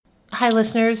Hi,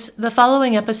 listeners. The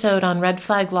following episode on red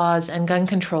flag laws and gun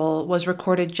control was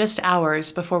recorded just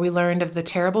hours before we learned of the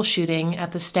terrible shooting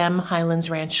at the STEM Highlands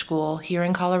Ranch School here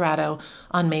in Colorado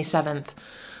on May 7th.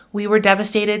 We were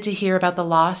devastated to hear about the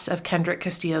loss of Kendrick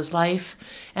Castillo's life,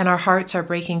 and our hearts are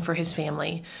breaking for his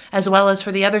family, as well as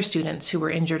for the other students who were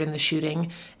injured in the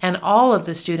shooting, and all of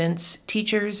the students,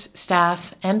 teachers,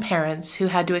 staff, and parents who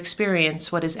had to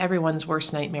experience what is everyone's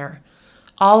worst nightmare.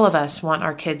 All of us want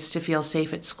our kids to feel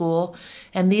safe at school,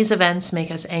 and these events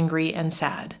make us angry and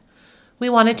sad. We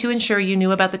wanted to ensure you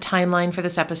knew about the timeline for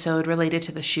this episode related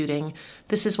to the shooting.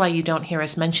 This is why you don't hear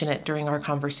us mention it during our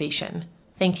conversation.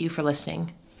 Thank you for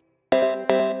listening.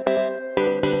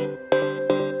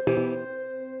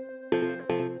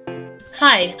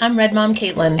 Hi, I'm Red Mom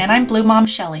Caitlin. And I'm Blue Mom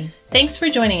Shelly. Thanks for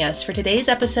joining us for today's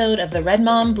episode of the Red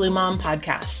Mom, Blue Mom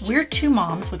podcast. We're two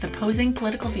moms with opposing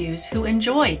political views who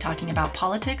enjoy talking about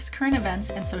politics, current events,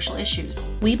 and social issues.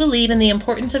 We believe in the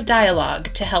importance of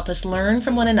dialogue to help us learn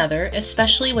from one another,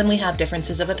 especially when we have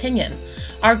differences of opinion.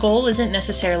 Our goal isn't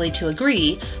necessarily to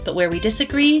agree, but where we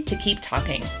disagree, to keep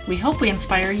talking. We hope we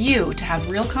inspire you to have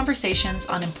real conversations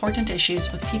on important issues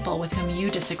with people with whom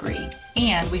you disagree.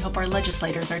 And we hope our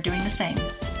legislators are doing the same.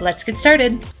 Let's get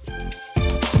started.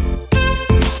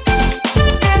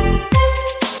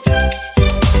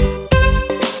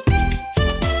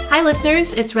 Hi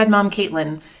listeners, it's Red Mom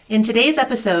Caitlin. In today's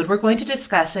episode, we're going to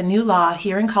discuss a new law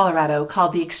here in Colorado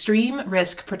called the Extreme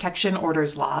Risk Protection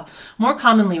Orders Law, more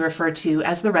commonly referred to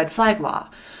as the Red Flag Law.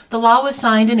 The law was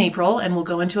signed in April and will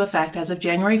go into effect as of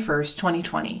January 1st,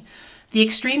 2020. The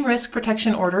Extreme Risk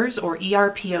Protection Orders, or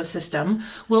ERPO system,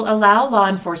 will allow law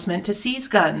enforcement to seize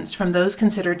guns from those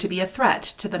considered to be a threat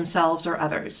to themselves or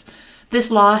others.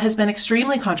 This law has been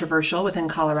extremely controversial within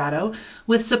Colorado,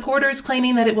 with supporters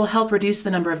claiming that it will help reduce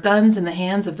the number of guns in the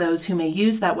hands of those who may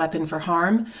use that weapon for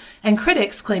harm, and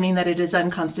critics claiming that it is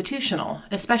unconstitutional,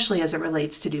 especially as it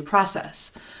relates to due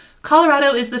process.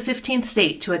 Colorado is the 15th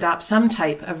state to adopt some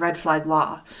type of red flag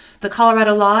law. The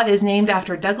Colorado law is named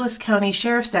after Douglas County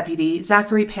Sheriff's Deputy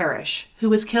Zachary Parrish, who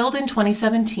was killed in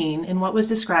 2017 in what was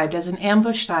described as an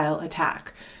ambush-style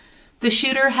attack. The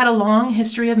shooter had a long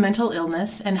history of mental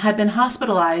illness and had been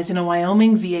hospitalized in a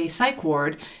Wyoming VA psych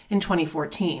ward in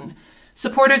 2014.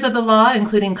 Supporters of the law,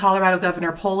 including Colorado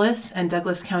Governor Polis and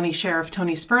Douglas County Sheriff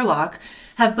Tony Spurlock,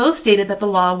 have both stated that the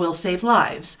law will save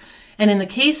lives. And in the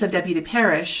case of Deputy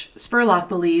Parrish, Spurlock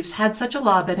believes had such a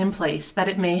law been in place that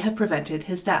it may have prevented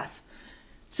his death.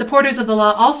 Supporters of the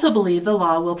law also believe the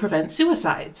law will prevent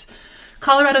suicides.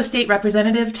 Colorado State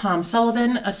Representative Tom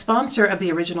Sullivan, a sponsor of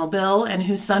the original bill and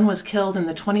whose son was killed in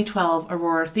the 2012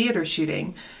 Aurora Theater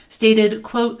shooting, stated,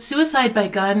 quote, "Suicide by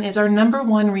gun is our number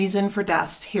one reason for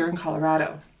deaths here in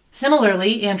Colorado."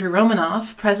 Similarly, Andrew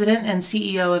Romanoff, president and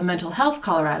CEO of Mental Health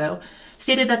Colorado,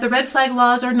 stated that the red flag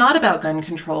laws are not about gun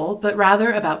control, but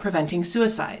rather about preventing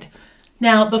suicide.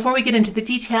 Now, before we get into the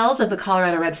details of the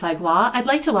Colorado Red Flag Law, I'd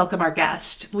like to welcome our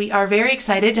guest. We are very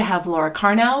excited to have Laura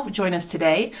Carnow join us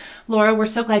today. Laura, we're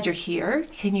so glad you're here.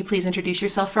 Can you please introduce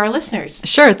yourself for our listeners?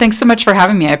 Sure. Thanks so much for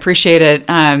having me. I appreciate it.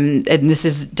 And this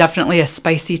is definitely a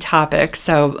spicy topic,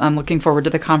 so I'm looking forward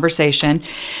to the conversation.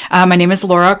 My name is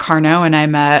Laura Carnow, and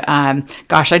I'm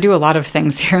I do a lot of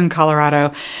things here in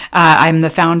Colorado. I'm the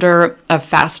founder of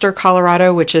Faster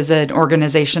Colorado, which is an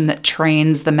organization that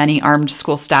trains the many armed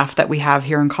school staff that we have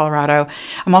here in Colorado.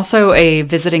 I'm also a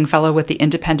visiting fellow with the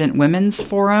Independent Women's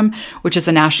Forum, which is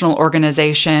a national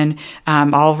organization,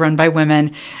 all run by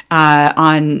women,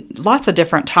 on lots of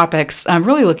different topics. I'm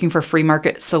really looking for free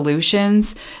market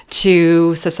solutions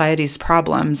to society's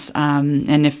problems.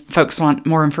 And if folks want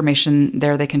more information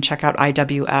there, they can check out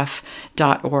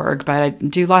IWF.org. But I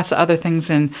do lots of other things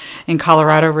in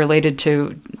Colorado related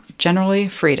to generally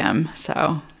freedom.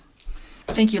 So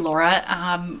thank you, Laura.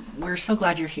 We're so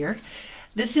glad you're here.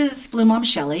 This is Blue Mom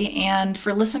Shelly, and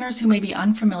for listeners who may be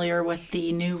unfamiliar with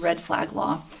the new red flag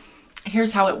law,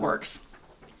 here's how it works.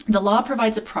 The law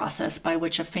provides a process by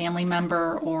which a family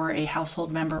member or a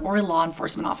household member or a law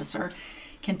enforcement officer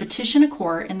can petition a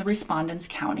court in the respondent's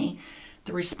county.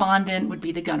 The respondent would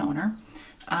be the gun owner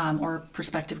or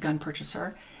prospective gun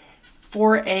purchaser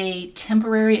for a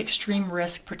temporary extreme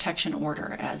risk protection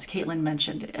order, as Caitlin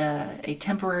mentioned, a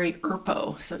temporary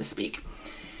ERPO, so to speak.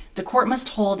 The court must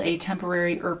hold a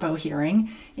temporary ERPO hearing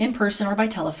in person or by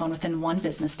telephone within one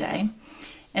business day.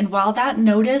 And while that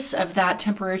notice of that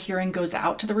temporary hearing goes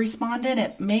out to the respondent,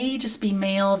 it may just be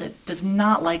mailed. It does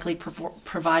not likely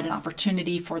provide an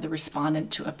opportunity for the respondent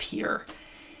to appear.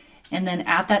 And then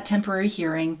at that temporary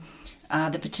hearing,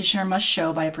 the petitioner must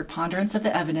show by a preponderance of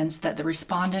the evidence that the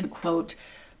respondent, quote,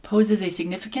 poses a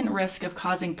significant risk of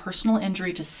causing personal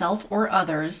injury to self or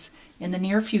others in the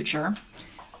near future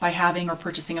by having or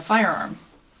purchasing a firearm.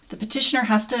 The petitioner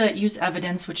has to use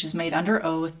evidence which is made under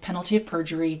oath, penalty of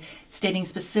perjury, stating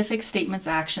specific statements,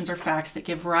 actions, or facts that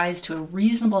give rise to a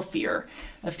reasonable fear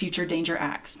of future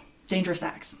dangerous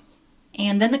acts.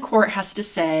 And then the court has to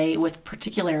say with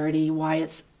particularity why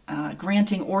it's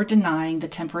granting or denying the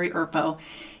temporary ERPO.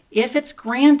 If it's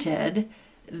granted,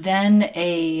 then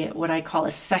what I call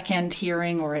a second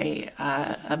hearing or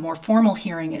a more formal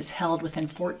hearing is held within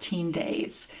 14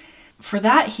 days. For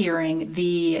that hearing,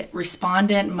 the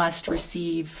respondent must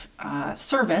receive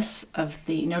service of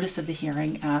the notice of the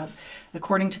hearing.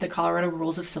 According to the Colorado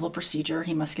Rules of Civil Procedure,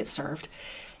 he must get served.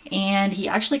 And he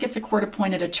actually gets a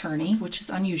court-appointed attorney, which is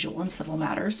unusual in civil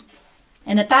matters.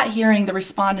 And at that hearing, the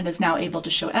respondent is now able to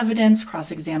show evidence,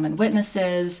 cross-examine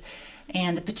witnesses,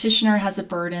 and the petitioner has a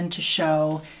burden to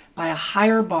show by a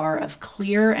higher bar of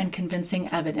clear and convincing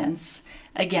evidence,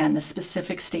 again, the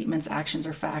specific statements, actions,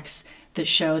 or facts that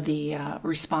show the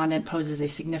respondent poses a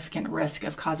significant risk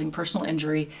of causing personal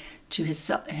injury to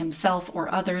himself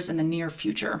or others in the near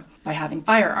future by having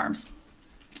firearms.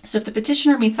 So if the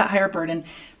petitioner meets that higher burden,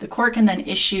 the court can then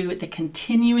issue the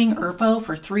continuing ERPO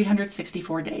for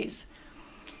 364 days.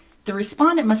 The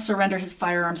respondent must surrender his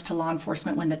firearms to law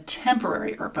enforcement when the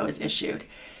temporary ERPO is issued.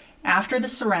 After the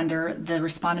surrender, the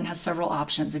respondent has several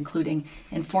options, including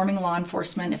informing law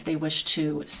enforcement if they wish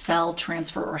to sell,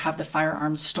 transfer, or have the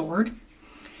firearms stored.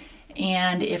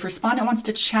 And if respondent wants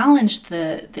to challenge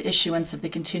the issuance of the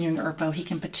continuing ERPO, he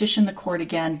can petition the court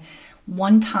again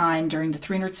one time during the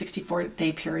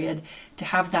 364-day period to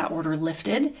have that order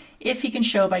lifted if he can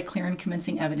show by clear and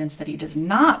convincing evidence that he does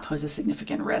not pose a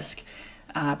significant risk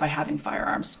by having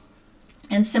firearms.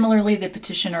 And similarly, the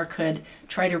petitioner could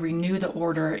try to renew the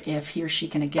order if he or she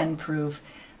can again prove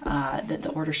that the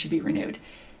order should be renewed.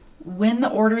 When the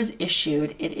order is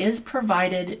issued, it is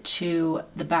provided to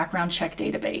the background check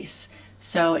database.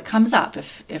 So it comes up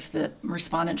if the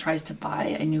respondent tries to buy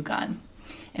a new gun.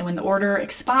 And when the order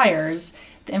expires,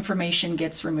 the information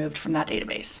gets removed from that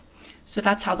database. So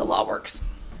that's how the law works.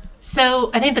 So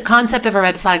I think the concept of a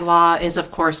red flag law is, of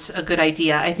course, a good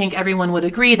idea. I think everyone would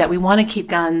agree that we want to keep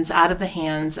guns out of the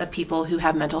hands of people who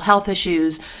have mental health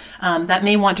issues that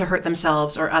may want to hurt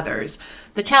themselves or others.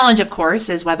 The challenge, of course,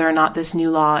 is whether or not this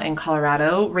new law in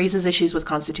Colorado raises issues with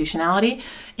constitutionality,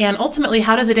 and ultimately,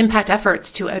 how does it impact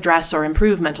efforts to address or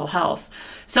improve mental health?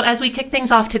 So as we kick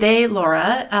things off today,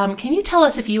 Laura, can you tell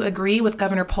us if you agree with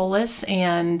Governor Polis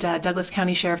and Douglas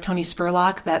County Sheriff Tony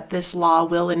Spurlock that this law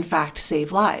will, in fact,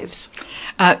 save lives?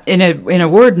 In a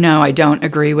word, no, I don't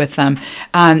agree with them.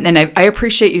 And I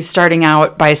appreciate you starting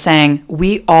out by saying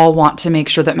we all want to make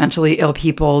sure that mentally ill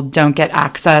people don't get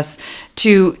access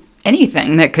to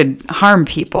anything that could harm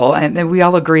people. And we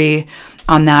all agree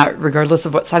on that, regardless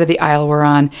of what side of the aisle we're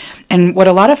on. And what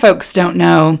a lot of folks don't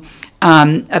know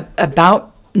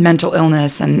about mental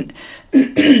illness and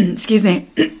excuse me,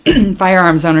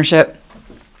 firearms ownership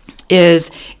is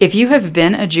if you have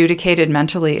been adjudicated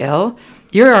mentally ill,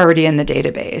 you're already in the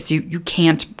database. You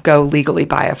can't go legally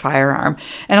buy a firearm.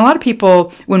 And a lot of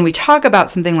people, when we talk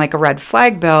about something like a red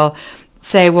flag bill,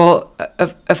 say, well,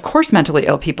 of course mentally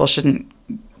ill people shouldn't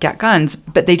get guns,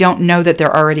 but they don't know that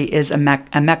there already is a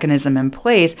mechanism in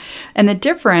place. And the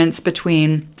difference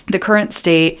between the current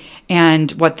state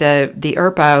and what the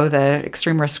ERPO, the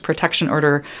Extreme Risk Protection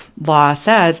Order law,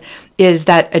 says is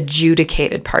that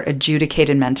adjudicated part,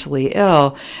 adjudicated mentally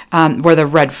ill, where the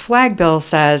red flag bill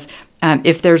says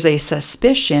if there's a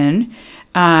suspicion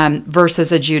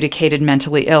versus adjudicated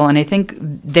mentally ill. And I think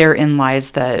therein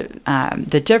lies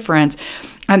the difference.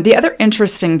 The other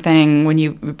interesting thing when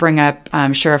you bring up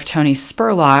Sheriff Tony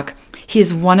Spurlock,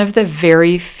 he's one of the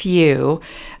very few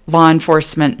law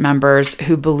enforcement members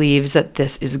who believes that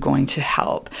this is going to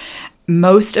help.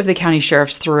 Most of the county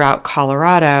sheriffs throughout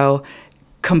Colorado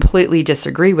completely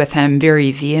disagree with him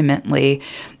very vehemently.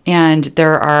 And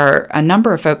there are a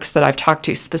number of folks that I've talked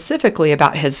to specifically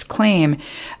about his claim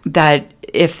that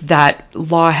if that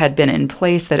law had been in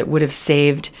place, that it would have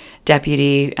saved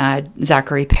Deputy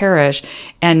Zachary Parrish.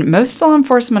 And most law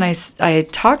enforcement I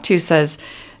talked to says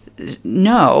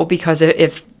no, because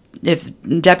if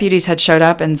deputies had showed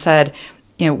up and said,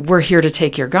 we're here to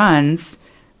take your guns,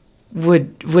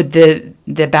 would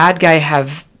the bad guy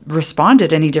have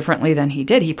responded any differently than he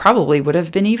did? He probably would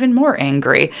have been even more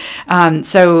angry.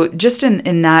 So just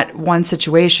in that one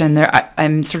situation there,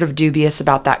 I'm sort of dubious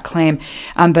about that claim.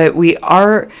 But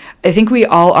I think we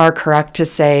all are correct to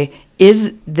say,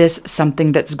 is this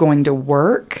something that's going to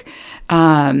work?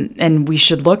 And we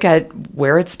should look at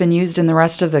where it's been used in the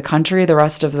rest of the country, the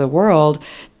rest of the world,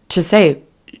 to say,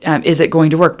 is it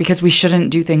going to work? Because we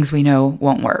shouldn't do things we know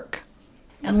won't work.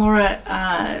 And Laura,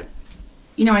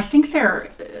 I think there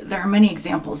are many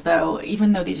examples, though,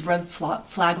 even though these red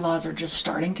flag laws are just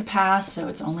starting to pass, so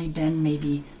it's only been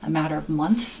maybe a matter of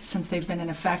months since they've been in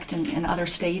effect in other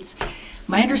states.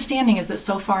 My understanding is that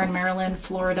so far in Maryland,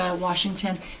 Florida,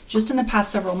 Washington, just in the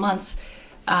past several months,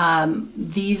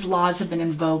 these laws have been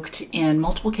invoked in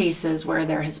multiple cases where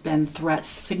there has been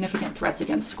significant threats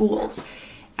against schools.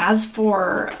 As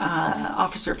for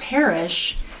Officer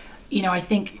Parrish, I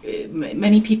think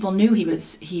many people knew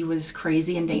he was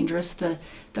crazy and dangerous. The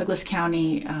Douglas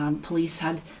County police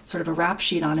had sort of a rap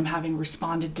sheet on him, having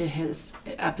responded to his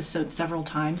episode several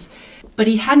times. But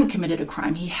he hadn't committed a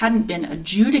crime. He hadn't been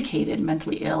adjudicated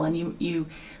mentally ill. And you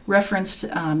referenced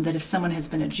that if someone has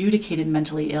been adjudicated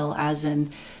mentally ill, as in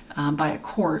by a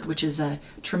court, which is a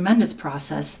tremendous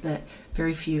process that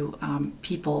very few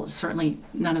people, certainly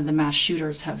none of the mass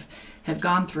shooters, have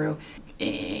gone through.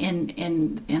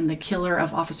 In the killer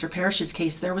of Officer Parrish's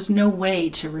case, there was no way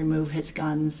to remove his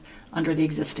guns under the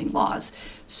existing laws.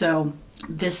 So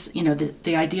this,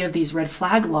 the idea of these red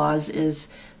flag laws is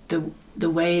the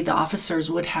way the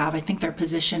officers would have, I think their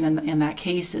position in that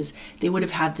case is they would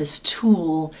have had this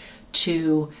tool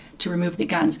to remove the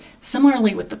guns.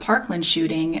 Similarly with the Parkland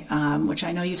shooting, which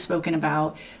I know you've spoken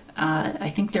about, I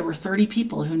think there were 30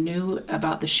 people who knew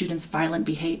about the shooter's violent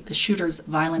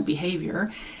behavior,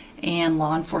 and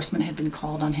law enforcement had been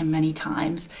called on him many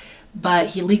times.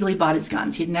 But he legally bought his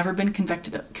guns. He had never been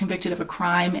convicted of a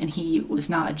crime, and he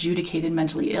was not adjudicated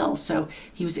mentally ill, so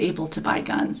he was able to buy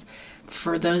guns.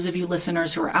 For those of you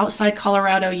listeners who are outside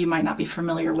Colorado, you might not be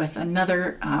familiar with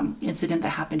another incident that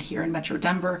happened here in Metro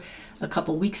Denver a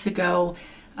couple weeks ago.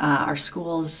 Our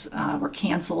schools were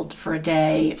canceled for a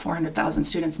day. 400,000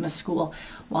 students missed school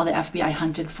while the FBI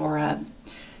hunted for a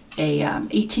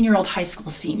 18-year-old high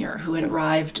school senior who had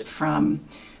arrived from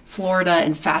Florida,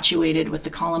 infatuated with the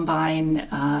Columbine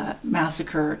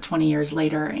massacre 20 years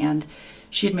later, and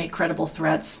she had made credible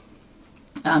threats.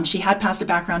 She had passed a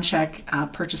background check,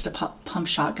 purchased a pump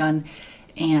shotgun,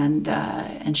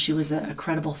 and she was a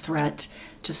credible threat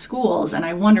to schools. And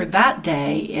I wondered that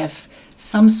day if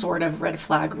some sort of red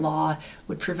flag law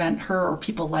would prevent her or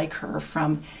people like her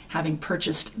from having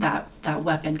purchased that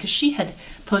weapon, because she had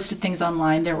posted things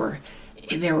online.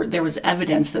 There was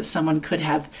evidence that someone could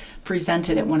have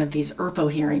presented at one of these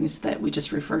ERPO hearings that we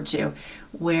just referred to,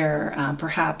 where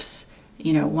perhaps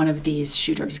one of these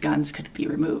shooters' guns could be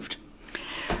removed.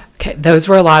 Okay, those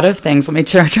were a lot of things. Let me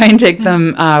try and take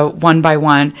them one by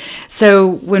one. So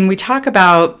when we talk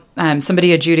about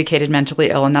somebody adjudicated mentally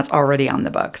ill, and that's already on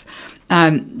the books,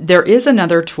 there is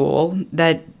another tool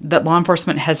that law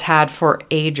enforcement has had for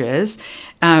ages,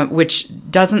 which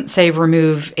doesn't say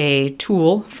remove a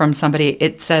tool from somebody.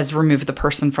 It says remove the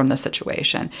person from the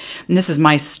situation. And this is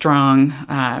my strong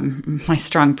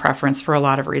preference for a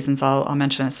lot of reasons I'll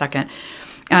mention in a second.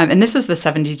 And this is the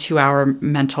 72-hour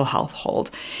mental health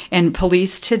hold. And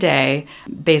police today,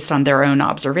 based on their own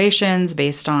observations,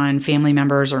 based on family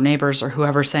members or neighbors or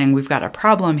whoever saying we've got a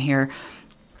problem here,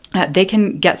 they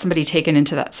can get somebody taken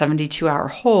into that 72-hour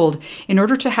hold in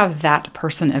order to have that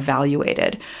person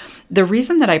evaluated. The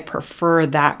reason that I prefer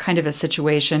that kind of a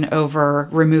situation over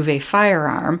remove a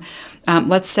firearm,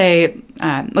 let's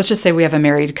just say we have a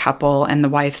married couple and the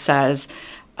wife says,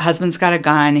 husband's got a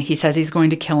gun. He says he's going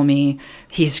to kill me.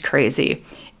 He's crazy.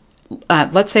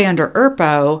 Let's say under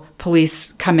ERPO,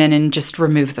 police come in and just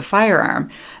remove the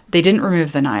firearm. They didn't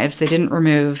remove the knives. They didn't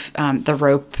remove the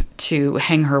rope to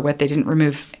hang her with. They didn't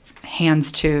remove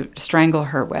hands to strangle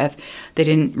her with. They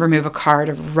didn't remove a car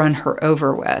to run her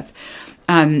over with.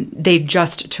 They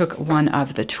just took one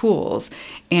of the tools.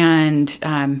 And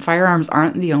firearms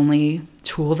aren't the only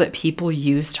tool that people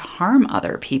use to harm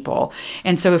other people.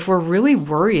 And so if we're really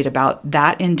worried about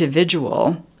that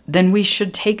individual, then we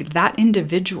should take that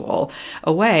individual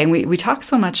away. And we talk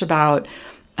so much about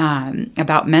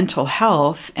mental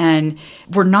health, and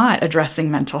we're not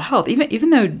addressing mental health. Even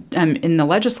though in the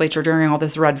legislature during all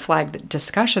this red flag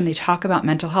discussion, they talk about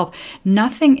mental health,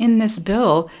 nothing in this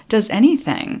bill does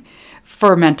anything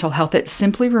for mental health. It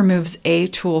simply removes a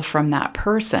tool from that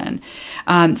person.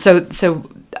 So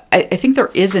I think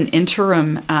there is an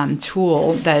interim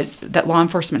tool that law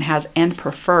enforcement has and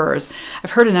prefers.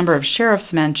 I've heard a number of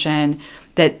sheriffs mention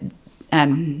that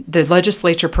the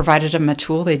legislature provided them a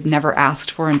tool they'd never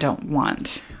asked for and don't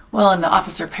want. Well, in the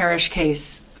Officer Parrish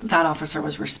case, that officer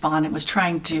was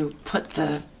trying to put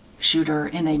the shooter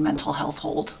in a mental health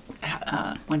hold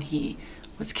when he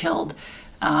was killed.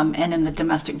 And in the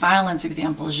domestic violence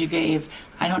examples you gave,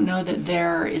 I don't know that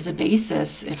there is a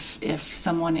basis if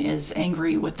someone is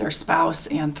angry with their spouse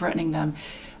and threatening them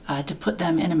to put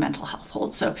them in a mental health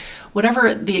hold. So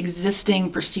whatever the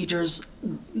existing procedures,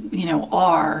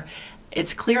 are,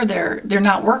 it's clear they're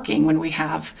not working when we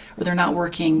have, or they're not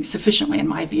working sufficiently, in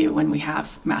my view, when we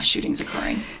have mass shootings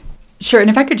occurring. Sure. And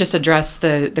if I could just address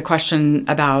the question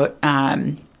about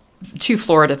two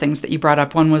Florida things that you brought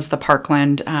up. One was the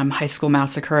Parkland high school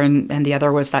massacre, and the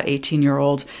other was that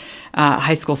 18-year-old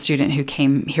high school student who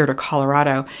came here to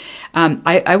Colorado.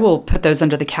 I will put those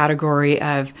under the category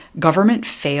of government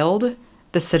failed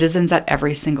the citizens at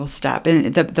every single step.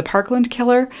 And the Parkland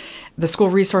killer, the school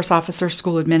resource officer,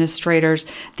 school administrators,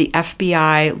 the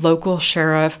FBI, local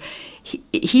sheriff, he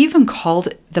even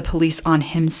called the police on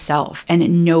himself,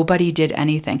 and nobody did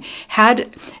anything.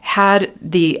 Had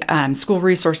the school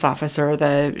resource officer,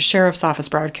 the sheriff's office,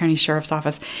 Broward County Sheriff's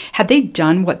Office, had they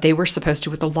done what they were supposed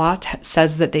to, what the law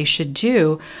says that they should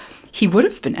do, he would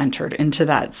have been entered into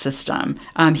that system.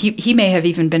 He may have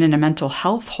even been in a mental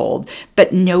health hold,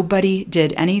 but nobody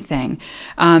did anything.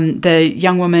 The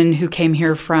young woman who came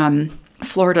here from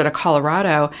Florida to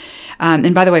Colorado,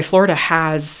 and by the way, Florida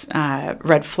has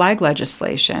red flag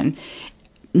legislation.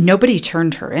 Nobody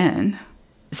turned her in.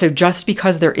 So just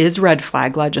because there is red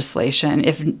flag legislation,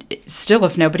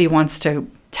 if nobody wants to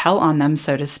tell on them,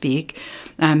 so to speak,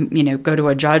 go to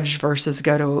a judge versus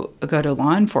go to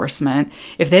law enforcement.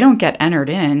 If they don't get entered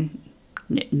in,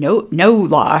 no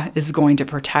law is going to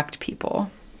protect people.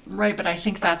 Right, but I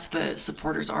think that's the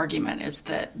supporters' argument, is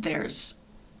that those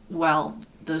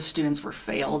students were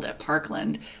failed at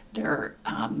Parkland.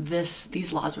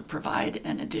 These laws would provide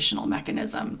an additional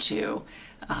mechanism to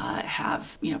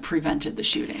have prevented the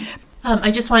shooting.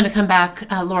 I just wanted to come back,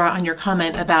 Laura, on your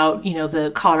comment about,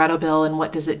 the Colorado bill and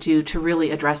what does it do to really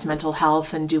address mental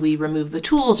health, and do we remove the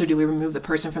tools or do we remove the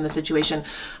person from the situation?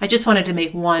 I just wanted to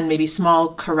make one maybe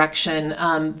small correction.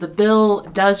 The bill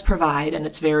does provide, and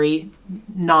it's very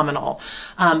nominal,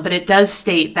 but it does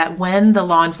state that when the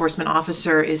law enforcement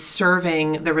officer is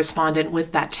serving the respondent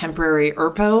with that temporary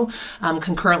ERPO,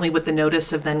 concurrently with the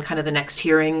notice of then kind of the next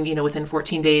hearing, within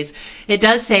 14 days, it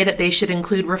does say that they should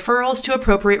include referrals to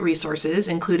appropriate resources,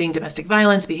 including domestic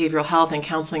violence, behavioral health, and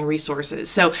counseling resources.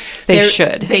 So they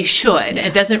should.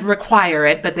 It doesn't require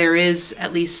it, but there is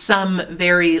at least some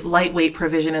very lightweight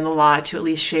provision in the law to at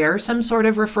least share some sort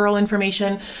of referral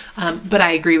information. But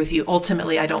I agree with you.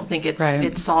 Ultimately, I don't think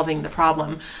it's solving the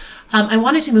problem. I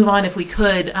wanted to move on, if we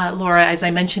could, Laura. As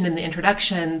I mentioned in the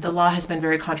introduction, the law has been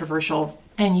very controversial,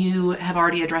 and you have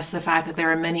already addressed the fact that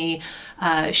there are many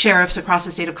sheriffs across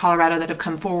the state of Colorado that have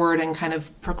come forward and kind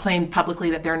of proclaimed publicly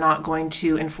that they're not going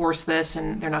to enforce this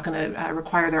and they're not going to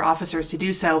require their officers to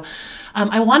do so.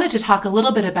 I wanted to talk a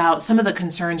little bit about some of the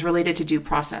concerns related to due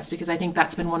process, because I think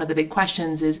that's been one of the big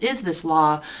questions is this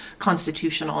law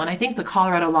constitutional? And I think the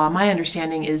Colorado law, my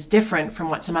understanding, is different from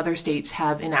what some other states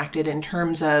have enacted in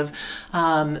terms of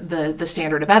the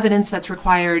standard of evidence that's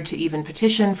required to even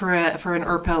petition for an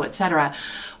ERPO, et cetera.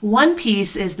 One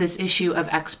piece is this issue of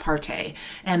ex parte,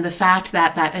 and the fact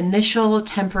that that initial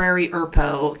temporary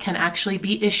ERPO can actually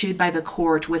be issued by the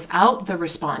court without the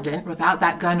respondent, without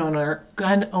that gun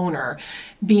owner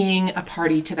being a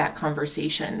party to that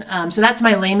conversation. So that's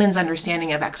my layman's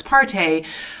understanding of ex parte.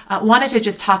 Wanted to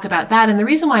just talk about that. And the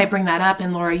reason why I bring that up,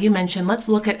 and Laura, you mentioned, let's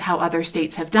look at how other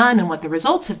states have done and what the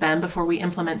results have been before we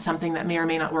implement something that may or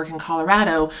may not work in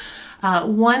Colorado.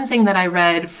 One thing that I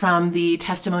read from the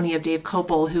testimony of Dave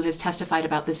Kopel, who has testified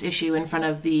about this issue in front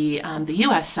of the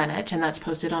U.S. Senate, and that's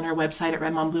posted on our website at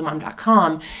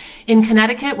redmombluemom.com. In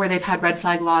Connecticut, where they've had red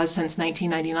flag laws since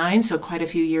 1999, so quite a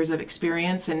few years of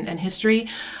experience and history,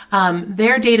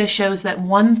 their data shows that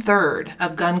 1/3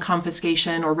 of gun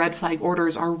confiscation or red flag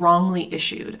orders are wrongly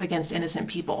issued against innocent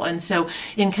people. And so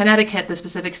in Connecticut, the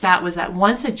specific stat was that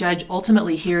once a judge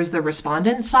ultimately hears the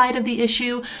respondent side of the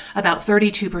issue, about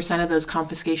 32% of those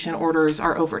confiscation orders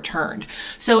are overturned.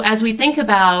 So as we think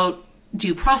about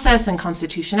due process and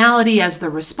constitutionality as the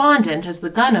respondent, as the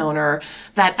gun owner,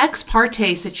 that ex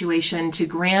parte situation to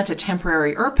grant a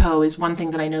temporary ERPO is one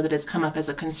thing that I know that has come up as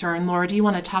a concern. Laura, do you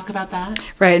want to talk about that?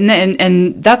 Right,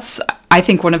 and that's, I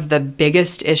think, one of the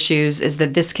biggest issues is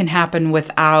that this can happen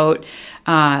without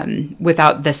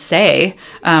the say,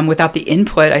 without the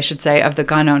input, I should say, of the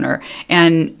gun owner.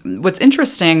 And what's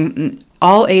interesting,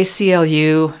 all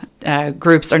ACLU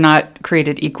groups are not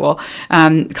created equal.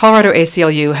 Colorado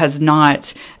ACLU has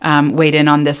not weighed in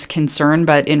on this concern,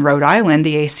 but in Rhode Island,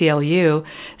 the ACLU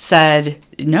said,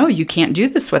 no, you can't do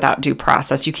this without due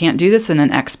process. You can't do this in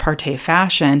an ex parte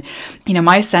fashion.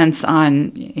 My sense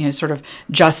on sort of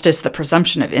justice, the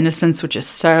presumption of innocence, which is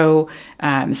so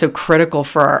critical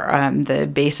for the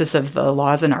basis of the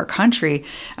laws in our country.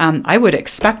 I would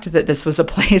expect that this was a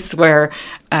place where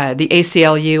the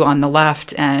ACLU on the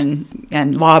left and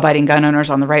law-abiding gun owners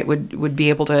on the right would be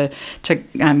able to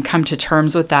come to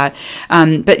terms with that.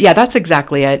 But yeah, that's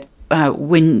exactly it.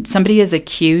 When somebody is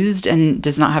accused and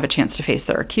does not have a chance to face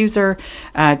their accuser,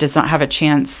 does not have a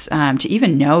chance to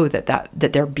even know that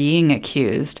they're being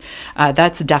accused,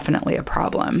 that's definitely a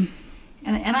problem.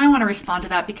 And I want to respond to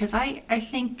that because I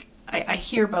think I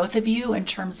hear both of you in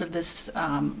terms of this,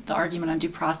 the argument on due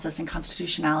process and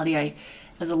constitutionality.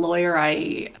 As a lawyer,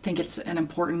 I think it's an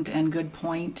important and good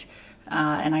point,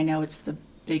 and I know it's the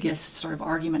biggest sort of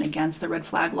argument against the red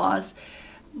flag laws.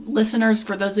 Listeners,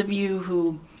 for those of you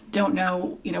who don't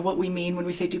know, what we mean when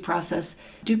we say due process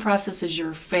is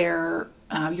your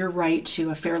right to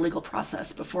a fair legal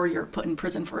process before you're put in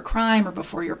prison for a crime or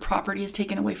before your property is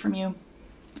taken away from you.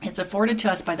 It's afforded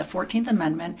to us by the 14th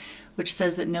Amendment, which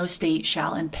says that no state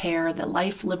shall impair the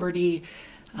life, liberty,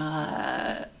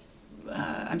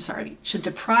 should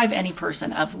deprive any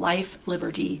person of life,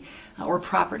 liberty, or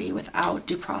property without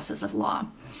due process of law.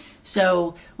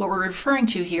 So what we're referring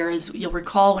to here is, you'll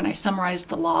recall when I summarized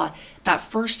the law, that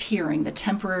first hearing, the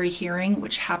temporary hearing,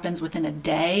 which happens within a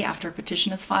day after a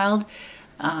petition is filed,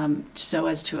 so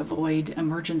as to avoid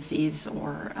emergencies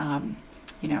or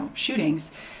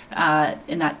shootings.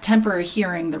 In that temporary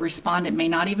hearing, the respondent may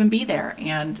not even be there,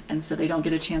 and so they don't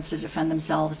get a chance to defend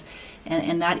themselves.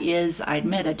 And that is, I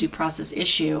admit, a due process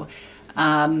issue.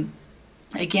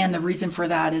 Again, the reason for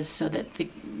that is so that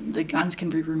the guns can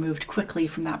be removed quickly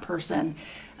from that person.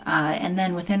 And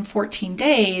then within 14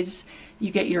 days,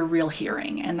 you get your real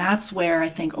hearing. And that's where I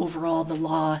think overall the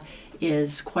law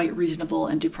is quite reasonable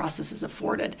and due process is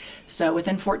afforded. So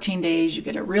within 14 days, you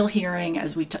get a real hearing.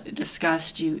 As we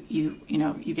discussed, you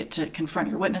get to confront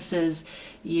your witnesses.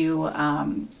 You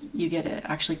get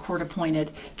actually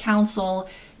court-appointed counsel.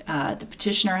 The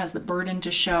petitioner has the burden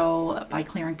to show by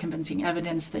clear and convincing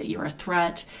evidence that you're a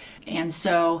threat. And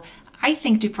so I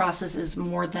think due process is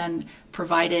more than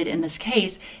provided in this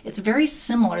case. It's very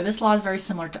similar. This law is very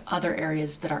similar to other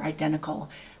areas that are identical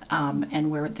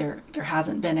and where there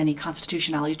hasn't been any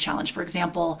constitutionality challenge. For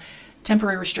example,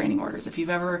 temporary restraining orders. If you've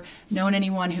ever known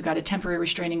anyone who got a temporary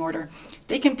restraining order,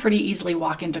 they can pretty easily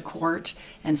walk into court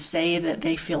and say that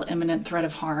they feel imminent threat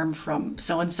of harm from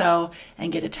so-and-so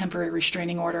and get a temporary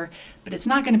restraining order. But it's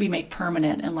not going to be made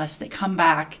permanent unless they come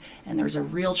back and there's a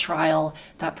real trial.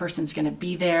 That person's going to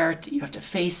be there. You have to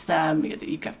face them.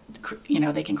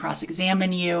 They can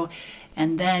cross-examine you,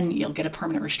 and then you'll get a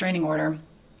permanent restraining order.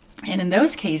 And in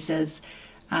those cases,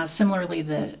 similarly,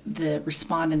 the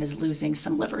respondent is losing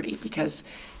some liberty because,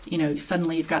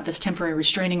 suddenly you've got this temporary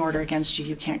restraining order against you.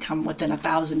 You can't come within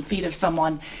 1,000 feet of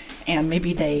someone, and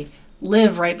maybe they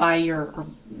live right by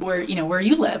where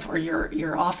you live or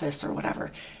your office or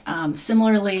whatever.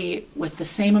 Similarly, with the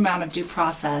same amount of due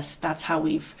process, that's how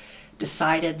we've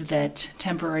decided that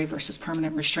temporary versus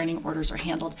permanent restraining orders are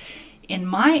handled. In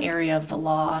my area of the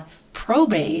law,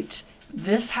 probate,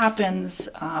 this happens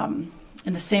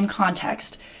in the same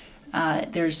context.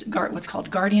 There's what's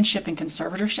called guardianship and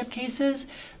conservatorship cases,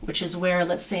 which is where,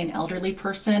 let's say, an elderly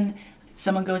person,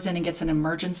 someone goes in and gets an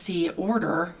emergency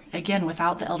order, again,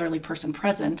 without the elderly person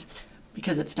present,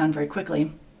 because it's done very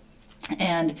quickly.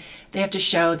 And they have to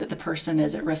show that the person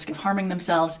is at risk of harming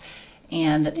themselves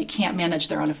and that they can't manage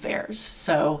their own affairs.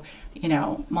 So,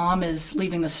 mom is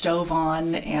leaving the stove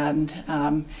on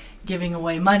and giving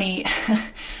away money,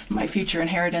 my future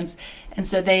inheritance. And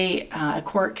so a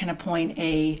court can appoint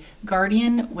a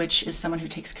guardian, which is someone who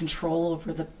takes control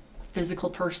over the physical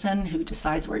person, who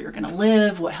decides where you're going to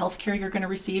live, what health care you're going to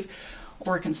receive,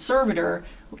 or a conservator,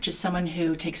 which is someone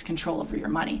who takes control over your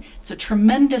money. It's a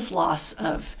tremendous loss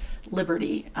of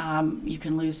liberty. You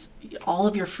can lose all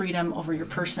of your freedom over your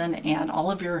person and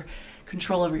all of your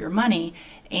control over your money.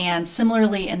 And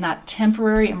similarly, in that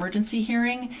temporary emergency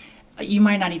hearing, you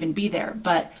might not even be there,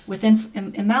 but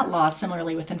in that law,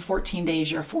 similarly, within 14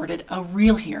 days, you're afforded a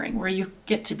real hearing where you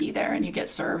get to be there and you get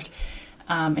served,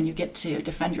 and you get to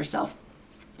defend yourself.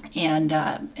 And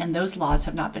those laws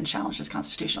have not been challenged as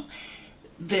constitutional.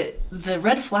 The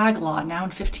red flag law, now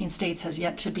in 15 states, has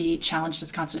yet to be challenged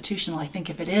as constitutional. I think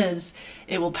if it is,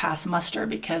 it will pass muster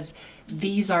because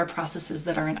these are processes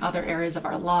that are in other areas of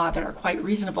our law that are quite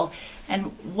reasonable.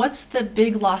 And what's the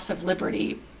big loss of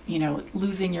liberty?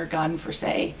 losing your gun for,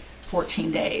 say,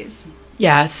 14 days.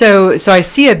 Yeah, so I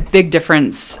see a big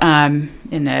difference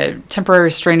in a temporary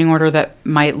restraining order that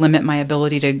might limit my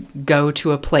ability to go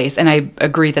to a place, and I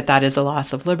agree that that is a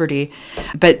loss of liberty.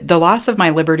 But the loss of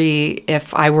my liberty,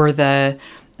 if I were the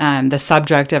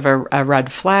subject of a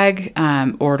red flag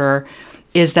order,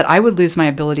 is that I would lose my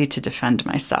ability to defend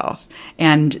myself,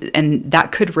 and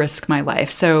that could risk my life.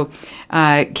 So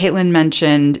Caitlin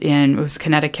mentioned it was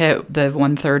Connecticut, the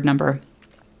 1/3 number.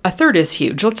 A third is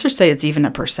huge. Let's just say it's even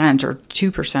 1% or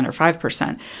 2% or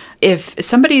 5%. If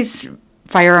somebody's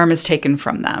firearm is taken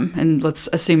from them, and let's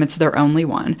assume it's their only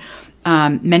one,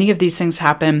 many of these things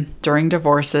happen during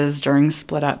divorces, during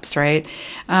split ups, right?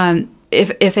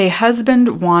 If a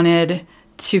husband wanted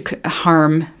to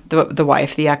harm the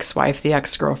wife, the ex-wife, the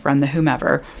ex-girlfriend, the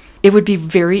whomever, it would be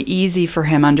very easy for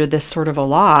him under this sort of a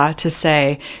law to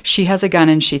say, she has a gun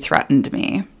and she threatened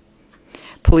me.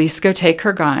 Police go take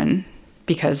her gun,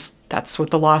 because that's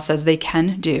what the law says they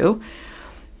can do.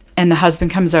 And the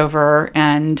husband comes over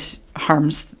and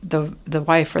harms the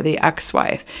wife or the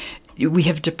ex-wife. We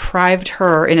have deprived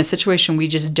her in a situation we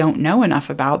just don't know enough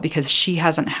about because she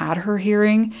hasn't had her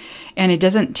hearing. And it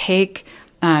doesn't take,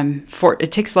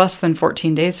 it takes less than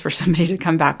 14 days for somebody to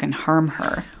come back and harm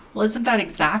her. Well, isn't that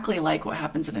exactly like what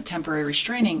happens in a temporary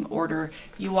restraining order?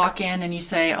 You walk in and you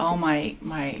say, oh, my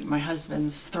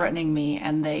husband's threatening me,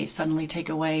 and they suddenly take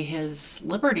away his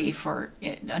liberty for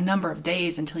a number of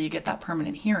days until you get that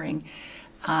permanent hearing.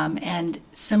 And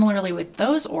similarly with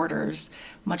those orders,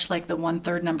 much like the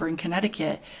 1/3 number in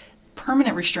Connecticut,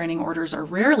 permanent restraining orders are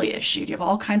rarely issued. You have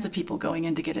all kinds of people going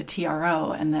in to get a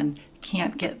TRO and then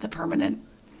can't get the permanent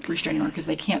restraining order because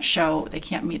they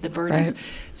can't meet the burdens. Right.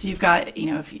 So you've got,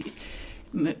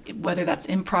 whether that's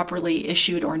improperly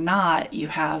issued or not, you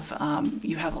have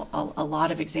a lot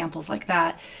of examples like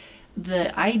that.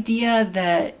 The idea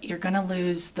that you're going to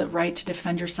lose the right to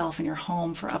defend yourself in your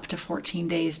home for up to 14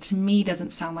 days, to me, doesn't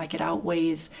sound like it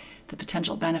outweighs the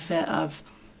potential benefit of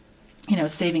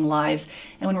saving lives.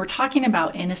 And when we're talking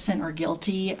about innocent or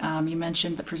guilty, you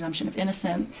mentioned the presumption of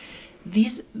innocent.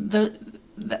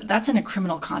 That's in a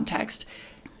criminal context.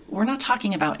 We're not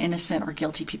talking about innocent or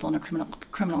guilty people in a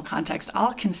criminal context.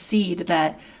 I'll concede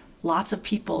that lots of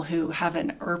people who have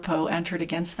an ERPO entered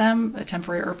against them, a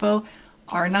temporary ERPO,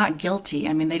 are not guilty.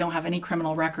 I mean, they don't have any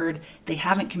criminal record. They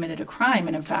haven't committed a crime.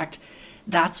 And in fact,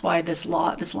 that's why this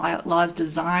law is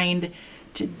designed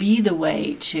to be the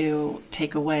way to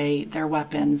take away their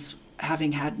weapons,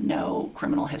 having had no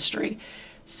criminal history.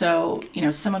 So,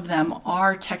 some of them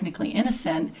are technically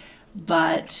innocent,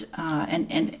 but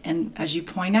and as you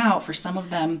point out, for some of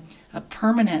them, a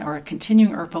permanent or a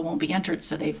continuing ERPO won't be entered,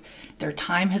 so their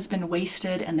time has been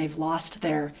wasted and they've lost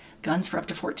their guns for up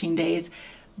to 14 days.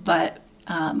 But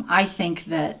I think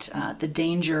that the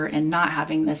danger in not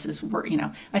having this is,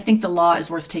 I think the law is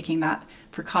worth taking that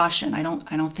precaution. I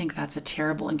don't think that's a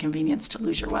terrible inconvenience to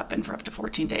lose your weapon for up to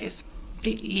 14 days.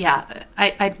 Yeah,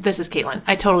 this is Caitlin.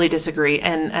 I totally disagree.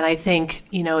 And I think,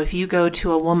 if you go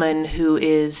to a woman who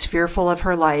is fearful of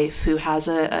her life, who has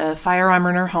a firearm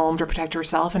in her home to protect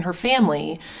herself and her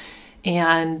family,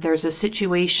 and there's a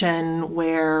situation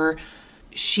where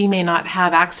she may not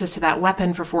have access to that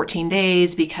weapon for 14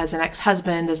 days because an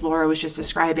ex-husband, as Laura was just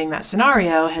describing that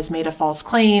scenario, has made a false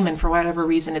claim, and for whatever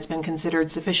reason it's been considered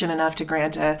sufficient enough to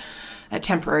grant a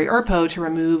temporary ERPO to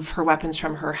remove her weapons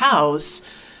from her house.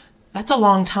 That's a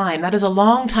long time. That is a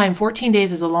long time. 14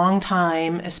 days is a long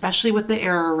time, especially with the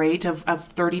error rate of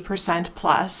 30%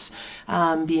 plus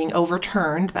being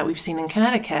overturned that we've seen in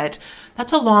Connecticut.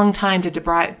 That's a long time to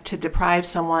deprive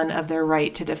someone of their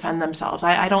right to defend themselves.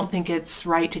 I don't think it's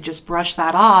right to just brush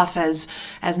that off as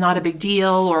not a big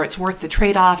deal, or it's worth the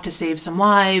trade-off to save some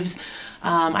lives.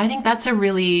 I think that's a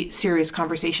really serious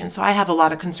conversation. So I have a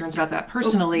lot of concerns about that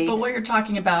personally. But what you're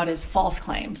talking about is false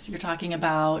claims. You're talking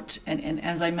about, and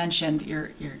as I mentioned,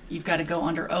 you've got to go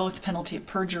under oath, penalty of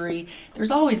perjury.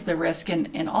 There's always the risk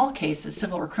in all cases,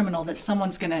 civil or criminal, that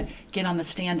someone's going to get on the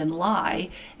stand and lie.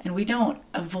 And we don't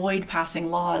avoid passing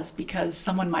laws because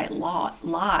someone might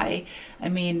lie. I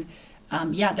mean,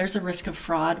 there's a risk of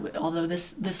fraud, although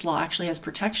this law actually has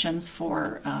protections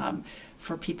for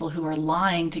people who are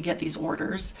lying to get these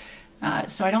orders.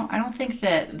 So I don't think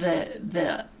that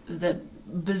the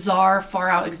bizarre, far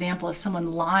out example of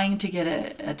someone lying to get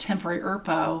a temporary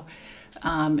ERPO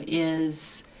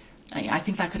is. I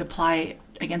think that could apply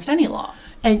against any law.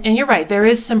 And you're right, there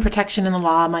is some protection in the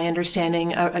law, my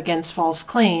understanding, against false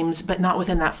claims, but not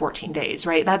within that 14 days,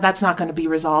 right? That's not going to be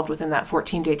resolved within that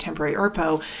 14-day temporary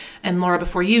ERPO. And Laura,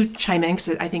 before you chime in, because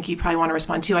I think you probably want to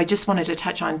respond too, I just wanted to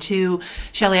touch on too,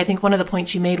 Shelley, I think one of the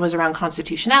points you made was around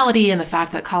constitutionality and the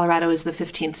fact that Colorado is the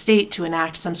 15th state to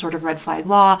enact some sort of red flag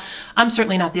law. I'm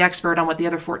certainly not the expert on what the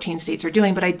other 14 states are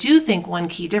doing, but I do think one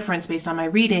key difference based on my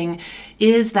reading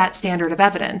is that standard of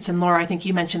evidence. And Laura, I think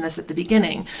you mentioned this at the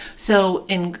beginning. So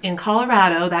in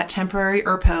Colorado, that temporary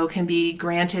ERPO can be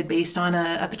granted based on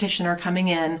a petitioner coming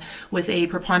in with a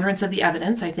preponderance of the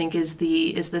evidence, I think is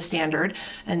the standard.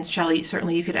 And Shelley,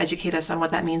 certainly you could educate us on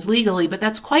what that means legally, but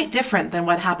that's quite different than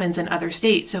what happens in other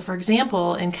states. So for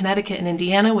example, in Connecticut and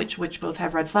Indiana, which both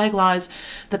have red flag laws,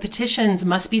 the petitions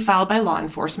must be filed by law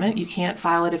enforcement. You can't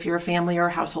file it if you're a family or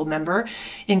a household member.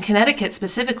 In Connecticut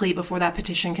specifically, before that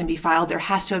petition can be filed, there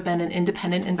has to have been an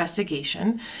independent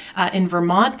investigation. In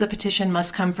Vermont, the petition must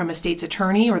come from a state's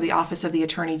attorney or the office of the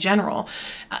attorney general.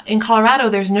 In Colorado,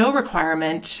 there's no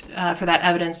requirement for that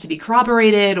evidence to be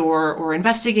corroborated or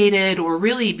investigated or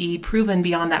really be proven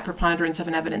beyond that preponderance of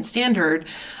an evidence standard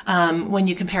when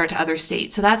you compare it to other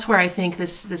states. So that's where I think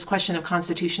this question of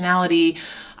constitutionality,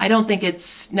 I don't think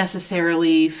it's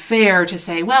necessarily fair to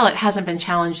say, well, it hasn't been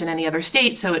challenged in any other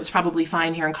state, so it's probably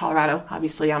fine here in Colorado.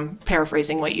 Obviously, I'm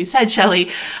paraphrasing what you said, Shelley,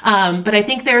 but I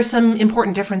think there are some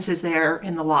important differences there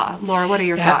in the law. Laura, what are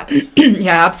your thoughts?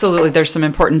 Yeah, absolutely. There's some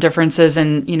important differences,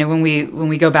 and when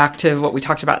we go back to what we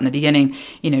talked about in the beginning,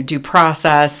 due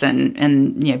process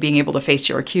and being able to face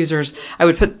your accusers, I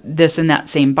would put this in that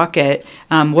same bucket.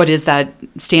 What is that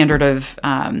standard of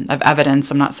evidence?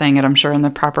 I'm not saying it, I'm sure, in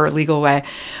the proper legal way.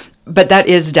 But that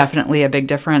is definitely a big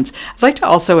difference. I'd like to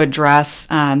also address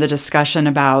the discussion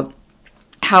about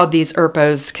how these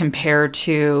ERPOs compare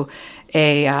to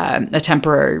a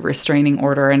temporary restraining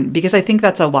order, and because I think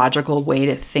that's a logical way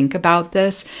to think about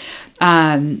this,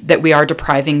 that we are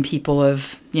depriving people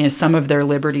of some of their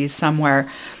liberties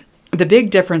somewhere. The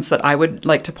big difference that I would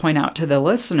like to point out to the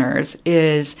listeners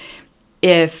is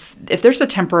if there's a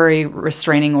temporary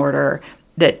restraining order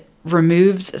that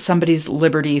removes somebody's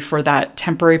liberty for that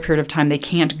temporary period of time, they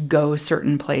can't go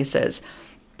certain places,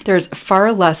 there's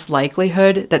far less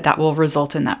likelihood that will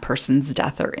result in that person's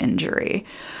death or injury.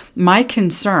 My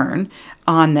concern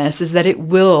on this is that it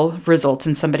will result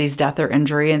in somebody's death or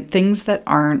injury and things that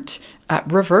aren't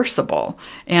reversible.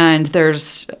 And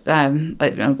there's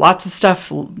lots of stuff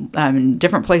in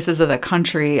different places of the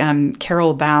country.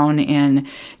 Carol Bown in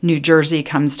New Jersey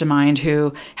comes to mind,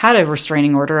 who had a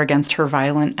restraining order against her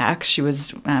violent ex. She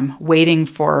was waiting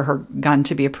for her gun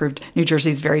to be approved. New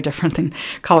Jersey is very different than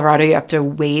Colorado. You have to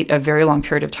wait a very long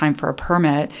period of time for a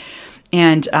permit.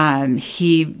 And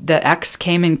the ex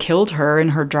came and killed her in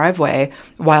her driveway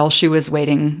while she was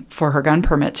waiting for her gun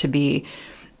permit to be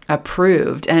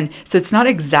approved. And so it's not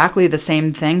exactly the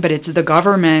same thing, but it's the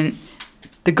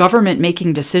government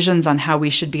making decisions on how we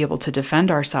should be able to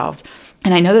defend ourselves.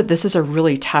 And I know that this is a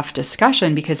really tough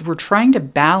discussion because we're trying to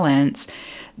balance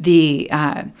the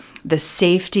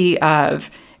safety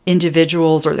of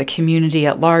individuals or the community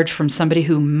at large from somebody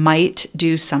who might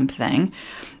do something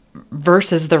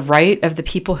versus the right of the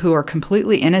people who are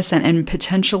completely innocent and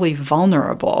potentially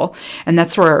vulnerable. And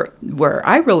that's where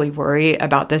I really worry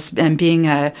about this. And being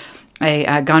a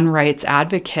gun rights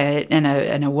advocate and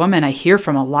a woman, I hear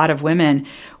from a lot of women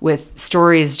with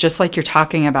stories just like you're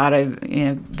talking about,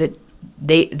 that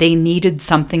they needed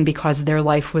something because their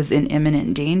life was in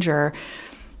imminent danger.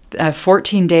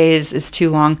 14 days is too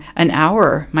long. An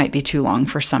hour might be too long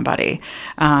for somebody.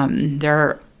 There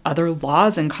are other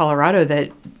laws in Colorado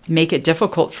that make it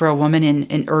difficult for a woman in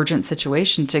an urgent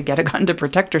situation to get a gun to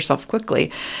protect herself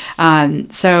quickly.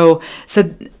 So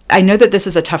I know that this